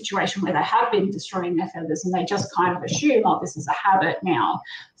a situation where they have been destroying their feathers and they just kind of assume, oh, this is a habit now.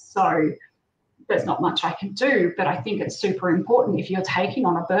 So there's not much I can do, but I think it's super important if you're taking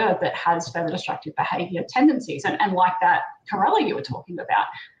on a bird that has feather destructive behaviour tendencies. And like that Corella you were talking about,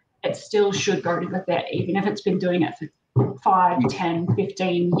 it still should go to the vet, even if it's been doing it for 5, 10,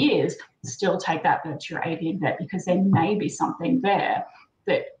 15 years, still take that bird to your avian vet because there may be something there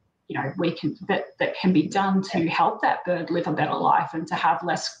that, that can be done to help that bird live a better life and to have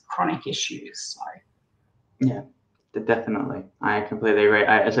less chronic issues. So. Yeah, definitely. I completely agree.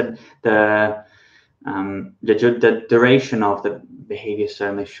 I said the duration of the behavior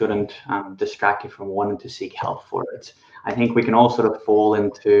certainly shouldn't distract you from wanting to seek help for it. I think we can all sort of fall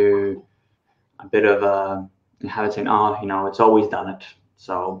into a bit of a habit saying, oh, it's always done it,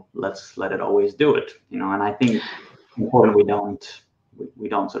 so let's let it always do it, and I think it's important we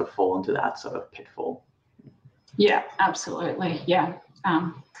don't sort of fall into that sort of pitfall. Yeah, absolutely. Yeah.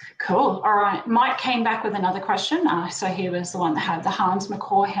 Cool. All right. Mike came back with another question. So he was the one that had the Hans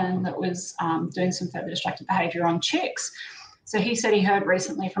macaw hen that was doing some feather destructive behaviour on chicks. So he said he heard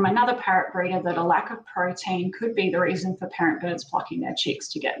recently from another parrot breeder that a lack of protein could be the reason for parent birds plucking their chicks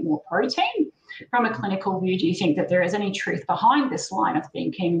to get more protein. From a clinical view, do you think that there is any truth behind this line of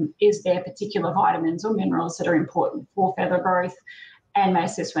thinking? Is there particular vitamins or minerals that are important for feather growth and may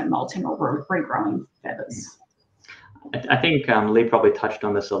assist when molting or regrowing feathers? I think Lee probably touched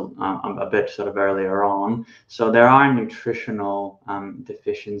on this a bit sort of earlier on. So there are nutritional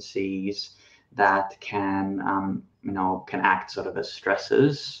deficiencies that can can act sort of as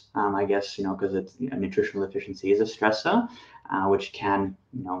stressors. I guess because it's nutritional deficiency is a stressor, which can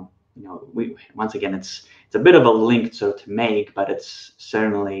once again it's a bit of a link to make, but it's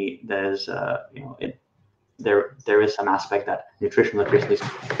certainly there's there is some aspect that nutritional deficiency is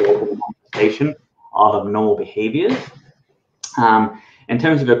a manifestation of abnormal behaviors. In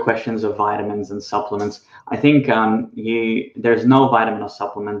terms of your questions of vitamins and supplements, I think there's no vitamin or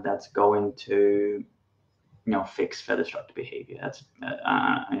supplement that's going to fix feather destructive behavior. That's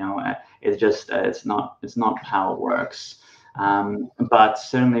it's just it's not how it works. But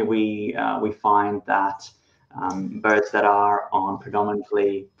certainly we find that birds that are on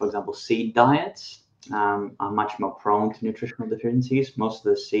predominantly, for example, seed diets are much more prone to nutritional deficiencies. Most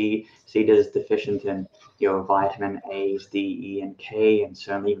of the seed is deficient in your vitamin A's, D, E, and K, and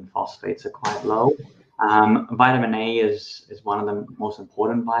certainly even phosphates are quite low. Vitamin A is one of the most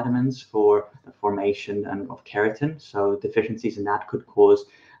important vitamins for the formation of keratin. So deficiencies in that could cause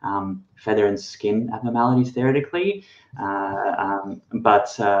feather and skin abnormalities theoretically,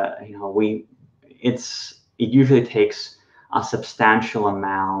 but it usually takes a substantial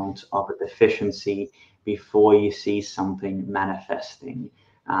amount of a deficiency before you see something manifesting.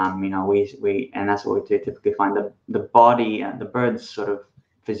 And that's what we typically find. The body and the bird's sort of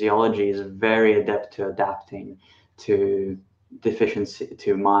physiology is very adept to adapting to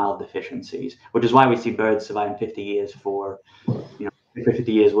mild deficiencies, which is why we see birds surviving 50 years for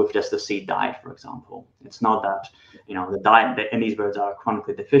 50 years with just a seed diet, for example. It's not that the diet, and these birds are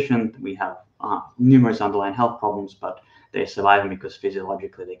chronically deficient. We have numerous underlying health problems, but they're surviving because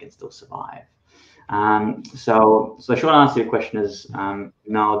physiologically they can still survive. So the short answer to your question is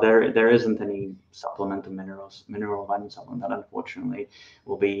no, there isn't any supplemental mineral vitamin supplement that unfortunately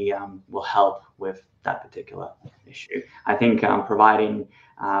will help with that particular issue. I think providing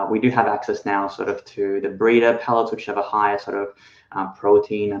we do have access now sort of to the breeder pellets, which have a higher sort of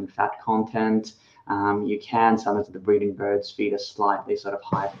protein and fat content. You can sometimes the breeding birds feed a slightly sort of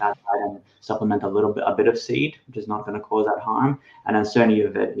high fat diet and supplement a bit of seed, which is not going to cause that harm. And then certainly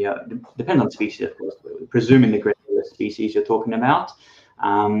depends on species, of course, presuming the granular species you're talking about.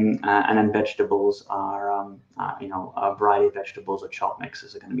 And then vegetables are, a variety of vegetables or chop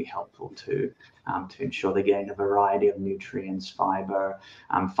mixes are going to be helpful to ensure they're getting a variety of nutrients, fiber,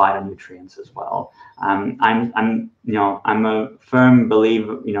 phytonutrients as well. I'm a firm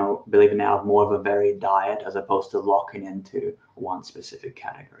believer now of more of a varied diet as opposed to locking into one specific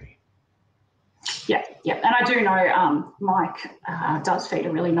category. Yeah, and I do know Mike does feed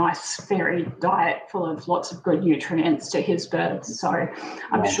a really nice varied diet full of lots of good nutrients to his birds. So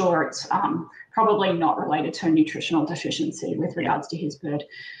I'm sure it's probably not related to a nutritional deficiency with regards to his bird.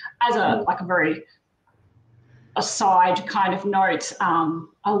 As a very aside kind of note,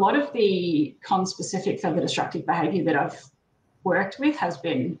 a lot of the conspecific feather destructive behaviour that I've worked with has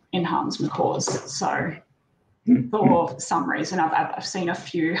been in Hans macaws. So for some reason, I've seen a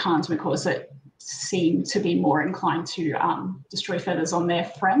few Hans macaws that seem to be more inclined to destroy feathers on their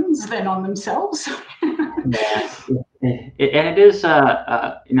friends than on themselves. And it is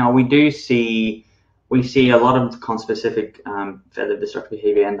we see a lot of conspecific feather destructive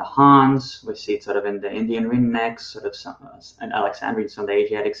behavior in the Hans. We see it sort of in the Indian ringnecks, sort of and Alexandrian, some of the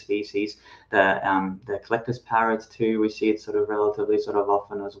Asiatic species, the collector's parrots too. We see it sort of relatively sort of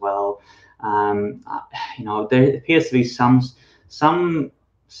often as well. There appears to be some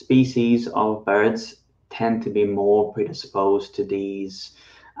species of birds tend to be more predisposed to these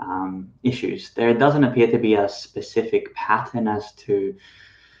issues. There doesn't appear to be a specific pattern as to,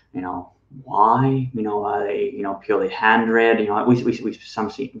 why. Are they, purely hand-reared? We've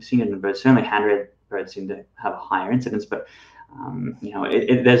seen it in birds. Certainly, hand-reared birds seem to have a higher incidence, but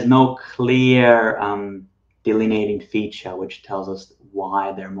there's no clear delineating feature which tells us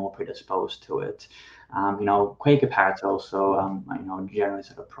why they're more predisposed to it. You know, Quaker parrots also, you know, generally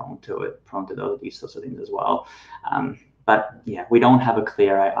sort of prone to these sorts of things as well. But yeah, we don't have a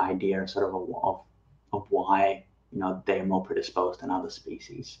clear idea sort of why, you know, they're more predisposed than other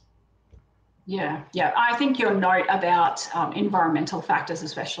species. Yeah, yeah. I think your note about environmental factors,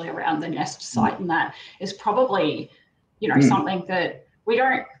 especially around the nest site, and that is probably, you know, something that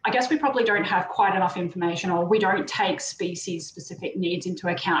I guess we probably don't have quite enough information, or we don't take species specific needs into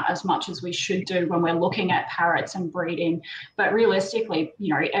account as much as we should do when we're looking at parrots and breeding. But realistically,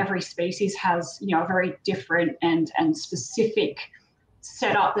 you know, every species has, you know, a very different and specific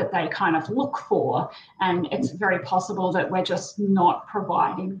setup that they kind of look for, and it's very possible that we're just not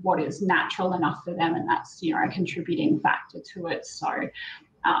providing what is natural enough for them, and that's, you know, a contributing factor to it. So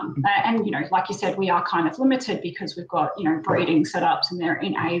and, you know, like you said, we are kind of limited because we've got, you know, breeding setups and they're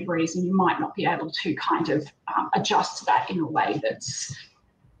in aviaries, and you might not be able to kind of adjust to that in a way that's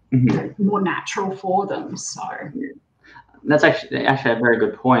you know, more natural for them. So that's actually a very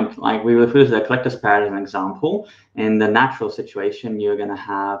good point. Like, we will use the collector's parrot as an example. In the natural situation, you're going to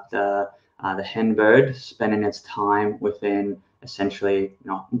have the hen bird spending its time within, essentially, you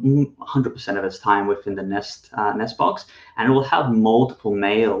know, 100% of its time within the nest box, and it will have multiple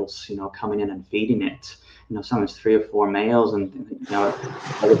males, you know, coming in and feeding it. You know, sometimes 3 or 4 males, and, you know,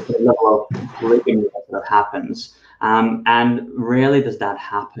 the level of polygamy that happens. And rarely does that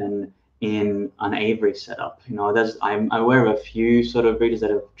happen in an aviary setup. You know, I'm aware of a few sort of breeders that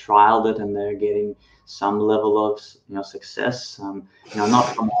have trialed it, and they're getting some level of, you know, success. You know,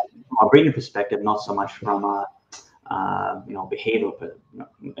 not from a breeding perspective, not so much from a you know, behavioral. But you know,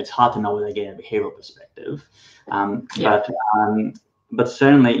 it's hard to know whether they get a behavioral perspective. But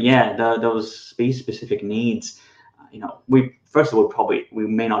certainly, yeah, those species-specific needs. You know, we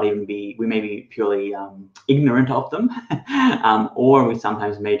may be purely ignorant of them, or we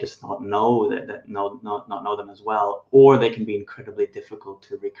sometimes may just not know not know them as well, or they can be incredibly difficult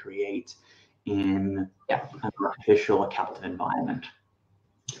to recreate in an artificial or captive environment.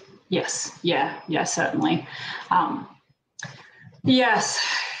 Yes, yeah, certainly. Yes,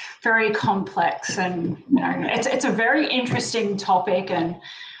 very complex, and, you know, it's a very interesting topic, and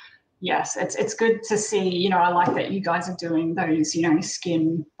yes, it's good to see, you know, I like that you guys are doing those, you know,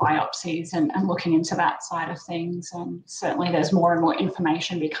 skin biopsies and looking into that side of things. And certainly there's more and more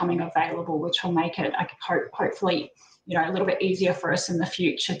information becoming available, which will make it, hopefully, you know, a little bit easier for us in the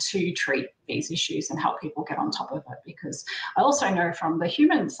future to treat these issues and help people get on top of it. Because I also know from the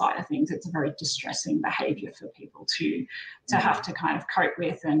human side of things, it's a very distressing behaviour for people to have to kind of cope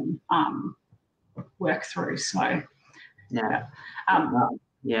with and work through. So, yeah.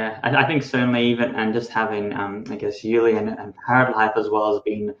 Yeah, I think certainly, even, and just having, I guess, Yuli and Parrot Life as well has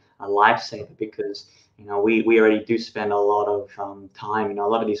been a lifesaver, because, you know, we already do spend a lot of time. You know,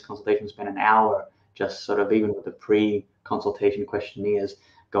 a lot of these consultations spend an hour just sort of, even with the pre-consultation questionnaires,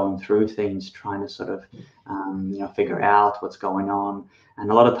 going through things, trying to sort of, you know, figure out what's going on.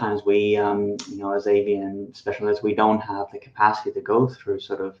 And a lot of times we, you know, as avian specialists, we don't have the capacity to go through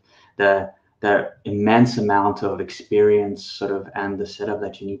sort of the immense amount of experience sort of, and the setup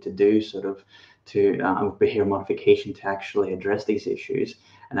that you need to do sort of to behavior modification to actually address these issues.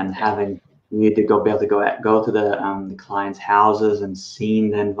 And then having you to be able to go to the client's houses and seeing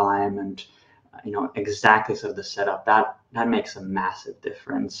the environment, you know, exactly sort of the setup, that makes a massive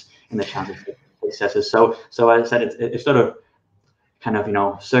difference in the chances of successes. So as I said, it sort of kind of, you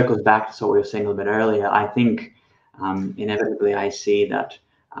know, circles back to what we were saying a little bit earlier. I think inevitably I see that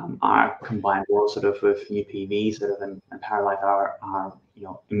our combined world sort of with UPV sort of and Parrot Life are you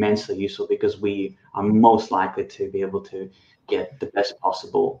know, immensely useful, because we are most likely to be able to get the best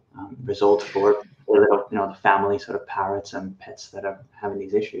possible result for little, you know, the family sort of parrots and pets that are having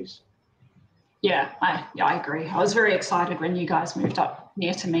these issues. Yeah, I agree. I was very excited when you guys moved up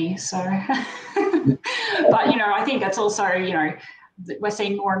near to me. So, but, you know, I think it's also, you know, we're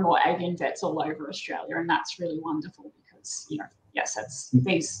seeing more and more avian vets all over Australia, and that's really wonderful, because, you know, yes,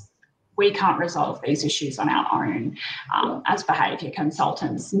 we can't resolve these issues on our own. As behaviour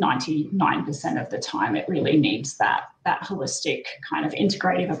consultants, 99% of the time, it really needs that holistic kind of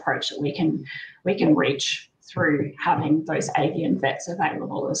integrative approach that we can reach through having those avian vets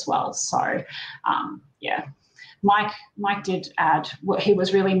available as well. So, yeah, Mike did add what he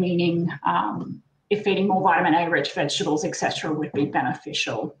was really meaning. If eating more vitamin A-rich vegetables, etc., would be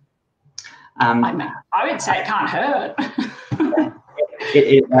beneficial. I would say it can't hurt.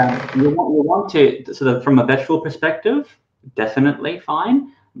 You want to, sort of, from a vegetable perspective, definitely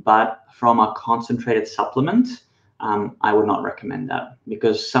fine, but from a concentrated supplement, I would not recommend that,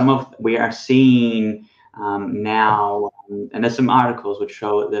 because we are seeing now And there's some articles which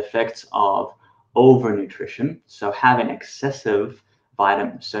show the effects of overnutrition. So having excessive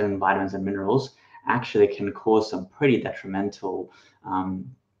certain vitamins and minerals actually can cause some pretty detrimental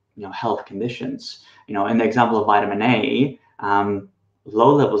health conditions. In the example of vitamin A,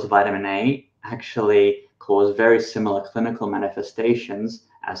 low levels of vitamin A actually cause very similar clinical manifestations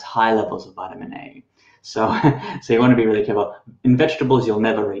as high levels of vitamin A. So you want to be really careful. In vegetables, you'll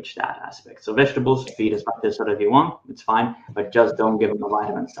never reach that aspect. So vegetables, feed as much as sort of you want, it's fine, but just don't give them a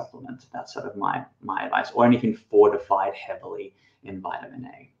vitamin supplement. That's sort of my advice, or anything fortified heavily in vitamin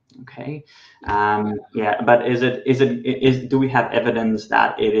A. Okay. Yeah, but do we have evidence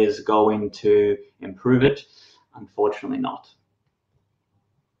that it is going to improve it? Unfortunately not.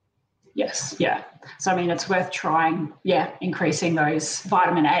 Yes, yeah. So I mean, it's worth trying, increasing those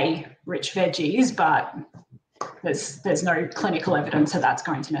vitamin A rich veggies, but there's no clinical evidence that that's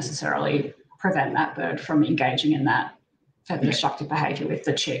going to necessarily prevent that bird from engaging in that feather destructive behaviour with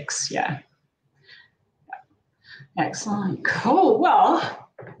the chicks. Yeah. Excellent. Cool. Well,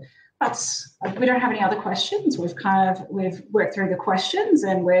 we don't have any other questions. We've worked through the questions,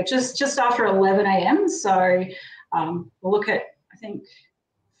 and we're just after 11 a.m. So we'll look at, I think,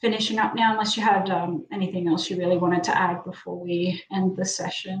 finishing up now, unless you had anything else you really wanted to add before we end the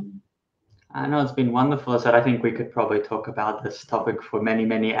session. I know it's been wonderful. I think we could probably talk about this topic for many,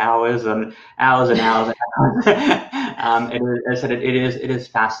 many hours and hours and hours and hours. It is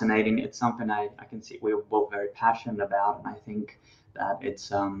fascinating. It's something I can see we're both very passionate about, and I think that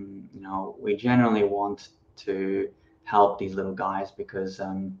it's we generally want to help these little guys because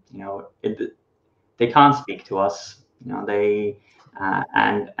they can't speak to us.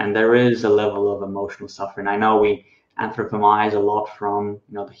 And there is a level of emotional suffering. I know we anthropomorphize a lot from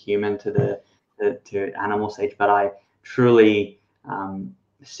the human to the animal stage, but I truly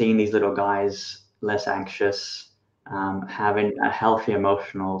seeing these little guys less anxious, having a healthy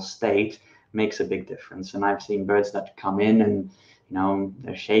emotional state makes a big difference. And I've seen birds that come in and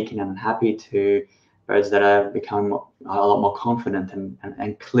they're shaking and unhappy to birds that have become a lot more confident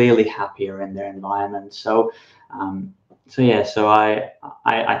and clearly happier in their environment. So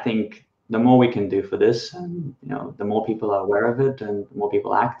I think the more we can do for this, and the more people are aware of it, and the more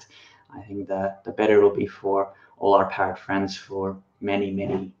people act, I think the better it will be for all our parrot friends for many,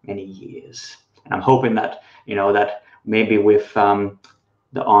 many, many years. And I'm hoping that that maybe with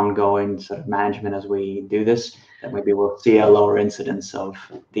the ongoing sort of management as we do this, that maybe we'll see a lower incidence of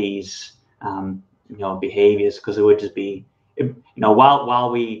these behaviors, because it would just be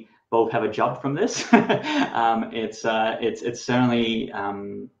while we both have a job from this. It's certainly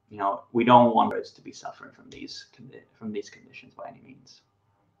we don't want birds to be suffering from these conditions by any means.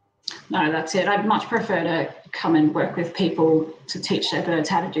 No, that's it. I'd much prefer to come and work with people to teach their birds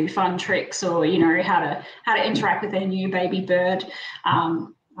how to do fun tricks, or how to interact with their new baby bird.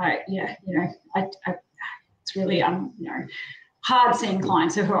 It's really hard seeing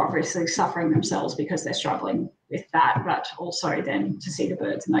clients who are obviously suffering themselves because they're struggling with that, but also then to see the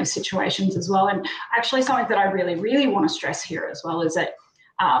birds in those situations as well. And actually something that I really, really want to stress here as well is that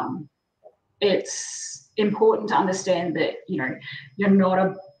it's important to understand that, you're not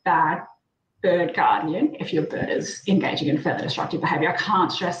a bad bird guardian if your bird is engaging in feather destructive behaviour. I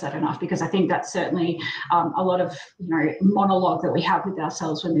can't stress that enough, because I think that's certainly a lot of monologue that we have with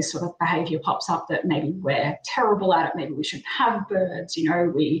ourselves when this sort of behaviour pops up, that maybe we're terrible at it, maybe we shouldn't have birds,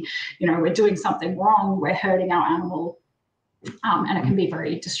 we're doing something wrong, we're hurting our animal, and it can be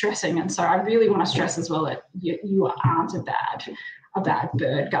very distressing. And so I really want to stress as well that you aren't a bad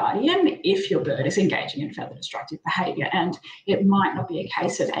bird guardian if your bird is engaging in feather destructive behaviour, and it might not be a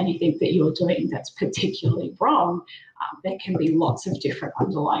case of anything that you're doing that's particularly wrong. There can be lots of different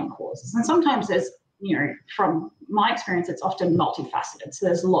underlying causes, and sometimes there's, from my experience, it's often multifaceted. So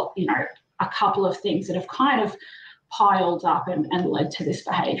there's a couple of things that have kind of piled up and led to this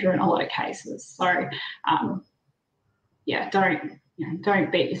behaviour in a lot of cases. So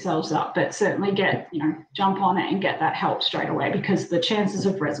don't beat yourselves up, but certainly jump on it and get that help straight away, because the chances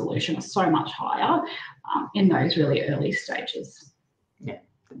of resolution are so much higher in those really early stages. Yeah,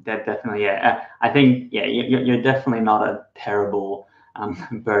 definitely. Yeah, I think you're definitely not a terrible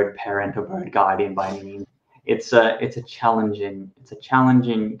bird parent or bird guardian by any means. It's a challenging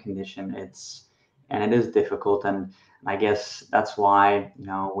condition. And it is difficult, and I guess that's why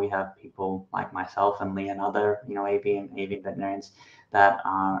we have people like myself and Lee and other avian veterinarians that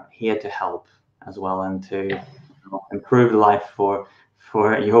are here to help as well, and to improve life for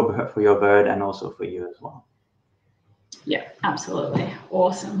your bird, and also for you as well. Yeah, absolutely.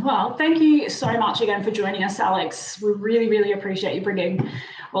 Awesome. Well, thank you so much again for joining us, Alex. We really, really appreciate you bringing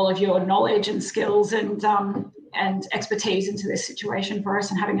all of your knowledge and skills, and and expertise into this situation for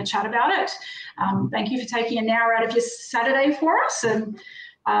us and having a chat about it. Thank you for taking an hour out of your Saturday for us. And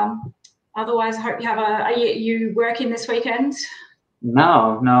otherwise, I hope you have are you working this weekend?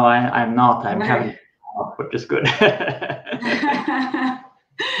 No, I'm not. I'm having off, which is good.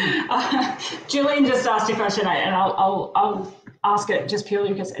 Julian just asked a question, and I'll ask it just purely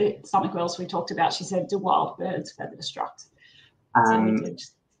because it's something else we talked about. She said, "Do wild birds feather destruct?"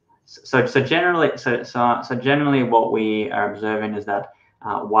 So generally, what we are observing is that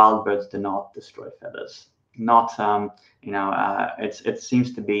wild birds do not destroy feathers. Not it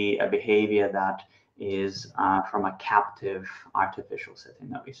seems to be a behavior that is from a captive artificial setting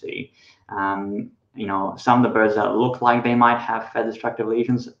that we see. Some of the birds that look like they might have feather destructive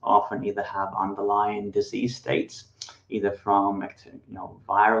lesions often either have underlying disease states, either from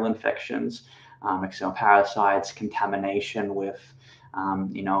viral infections, external parasites, contamination with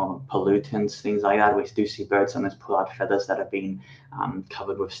pollutants, things like that. We do see birds sometimes pull out feathers that have been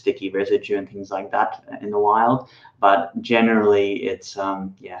covered with sticky residue and things like that in the wild. But generally, it's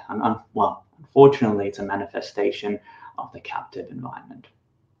unfortunately, it's a manifestation of the captive environment.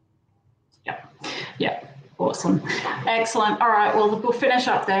 Yeah, awesome, excellent. All right, well, we'll finish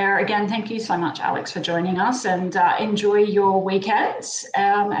up there. Again, thank you so much, Alex, for joining us, and enjoy your weekends.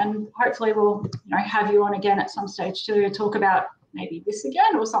 And hopefully, we'll have you on again at some stage to talk about maybe this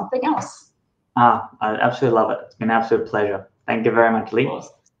again or something else. I absolutely love it. It's been an absolute pleasure. Thank you very much, Lee.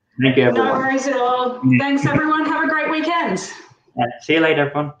 Awesome. Thank you, everyone. No worries at all. Thanks, everyone. Have a great weekend. See you later,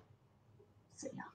 everyone.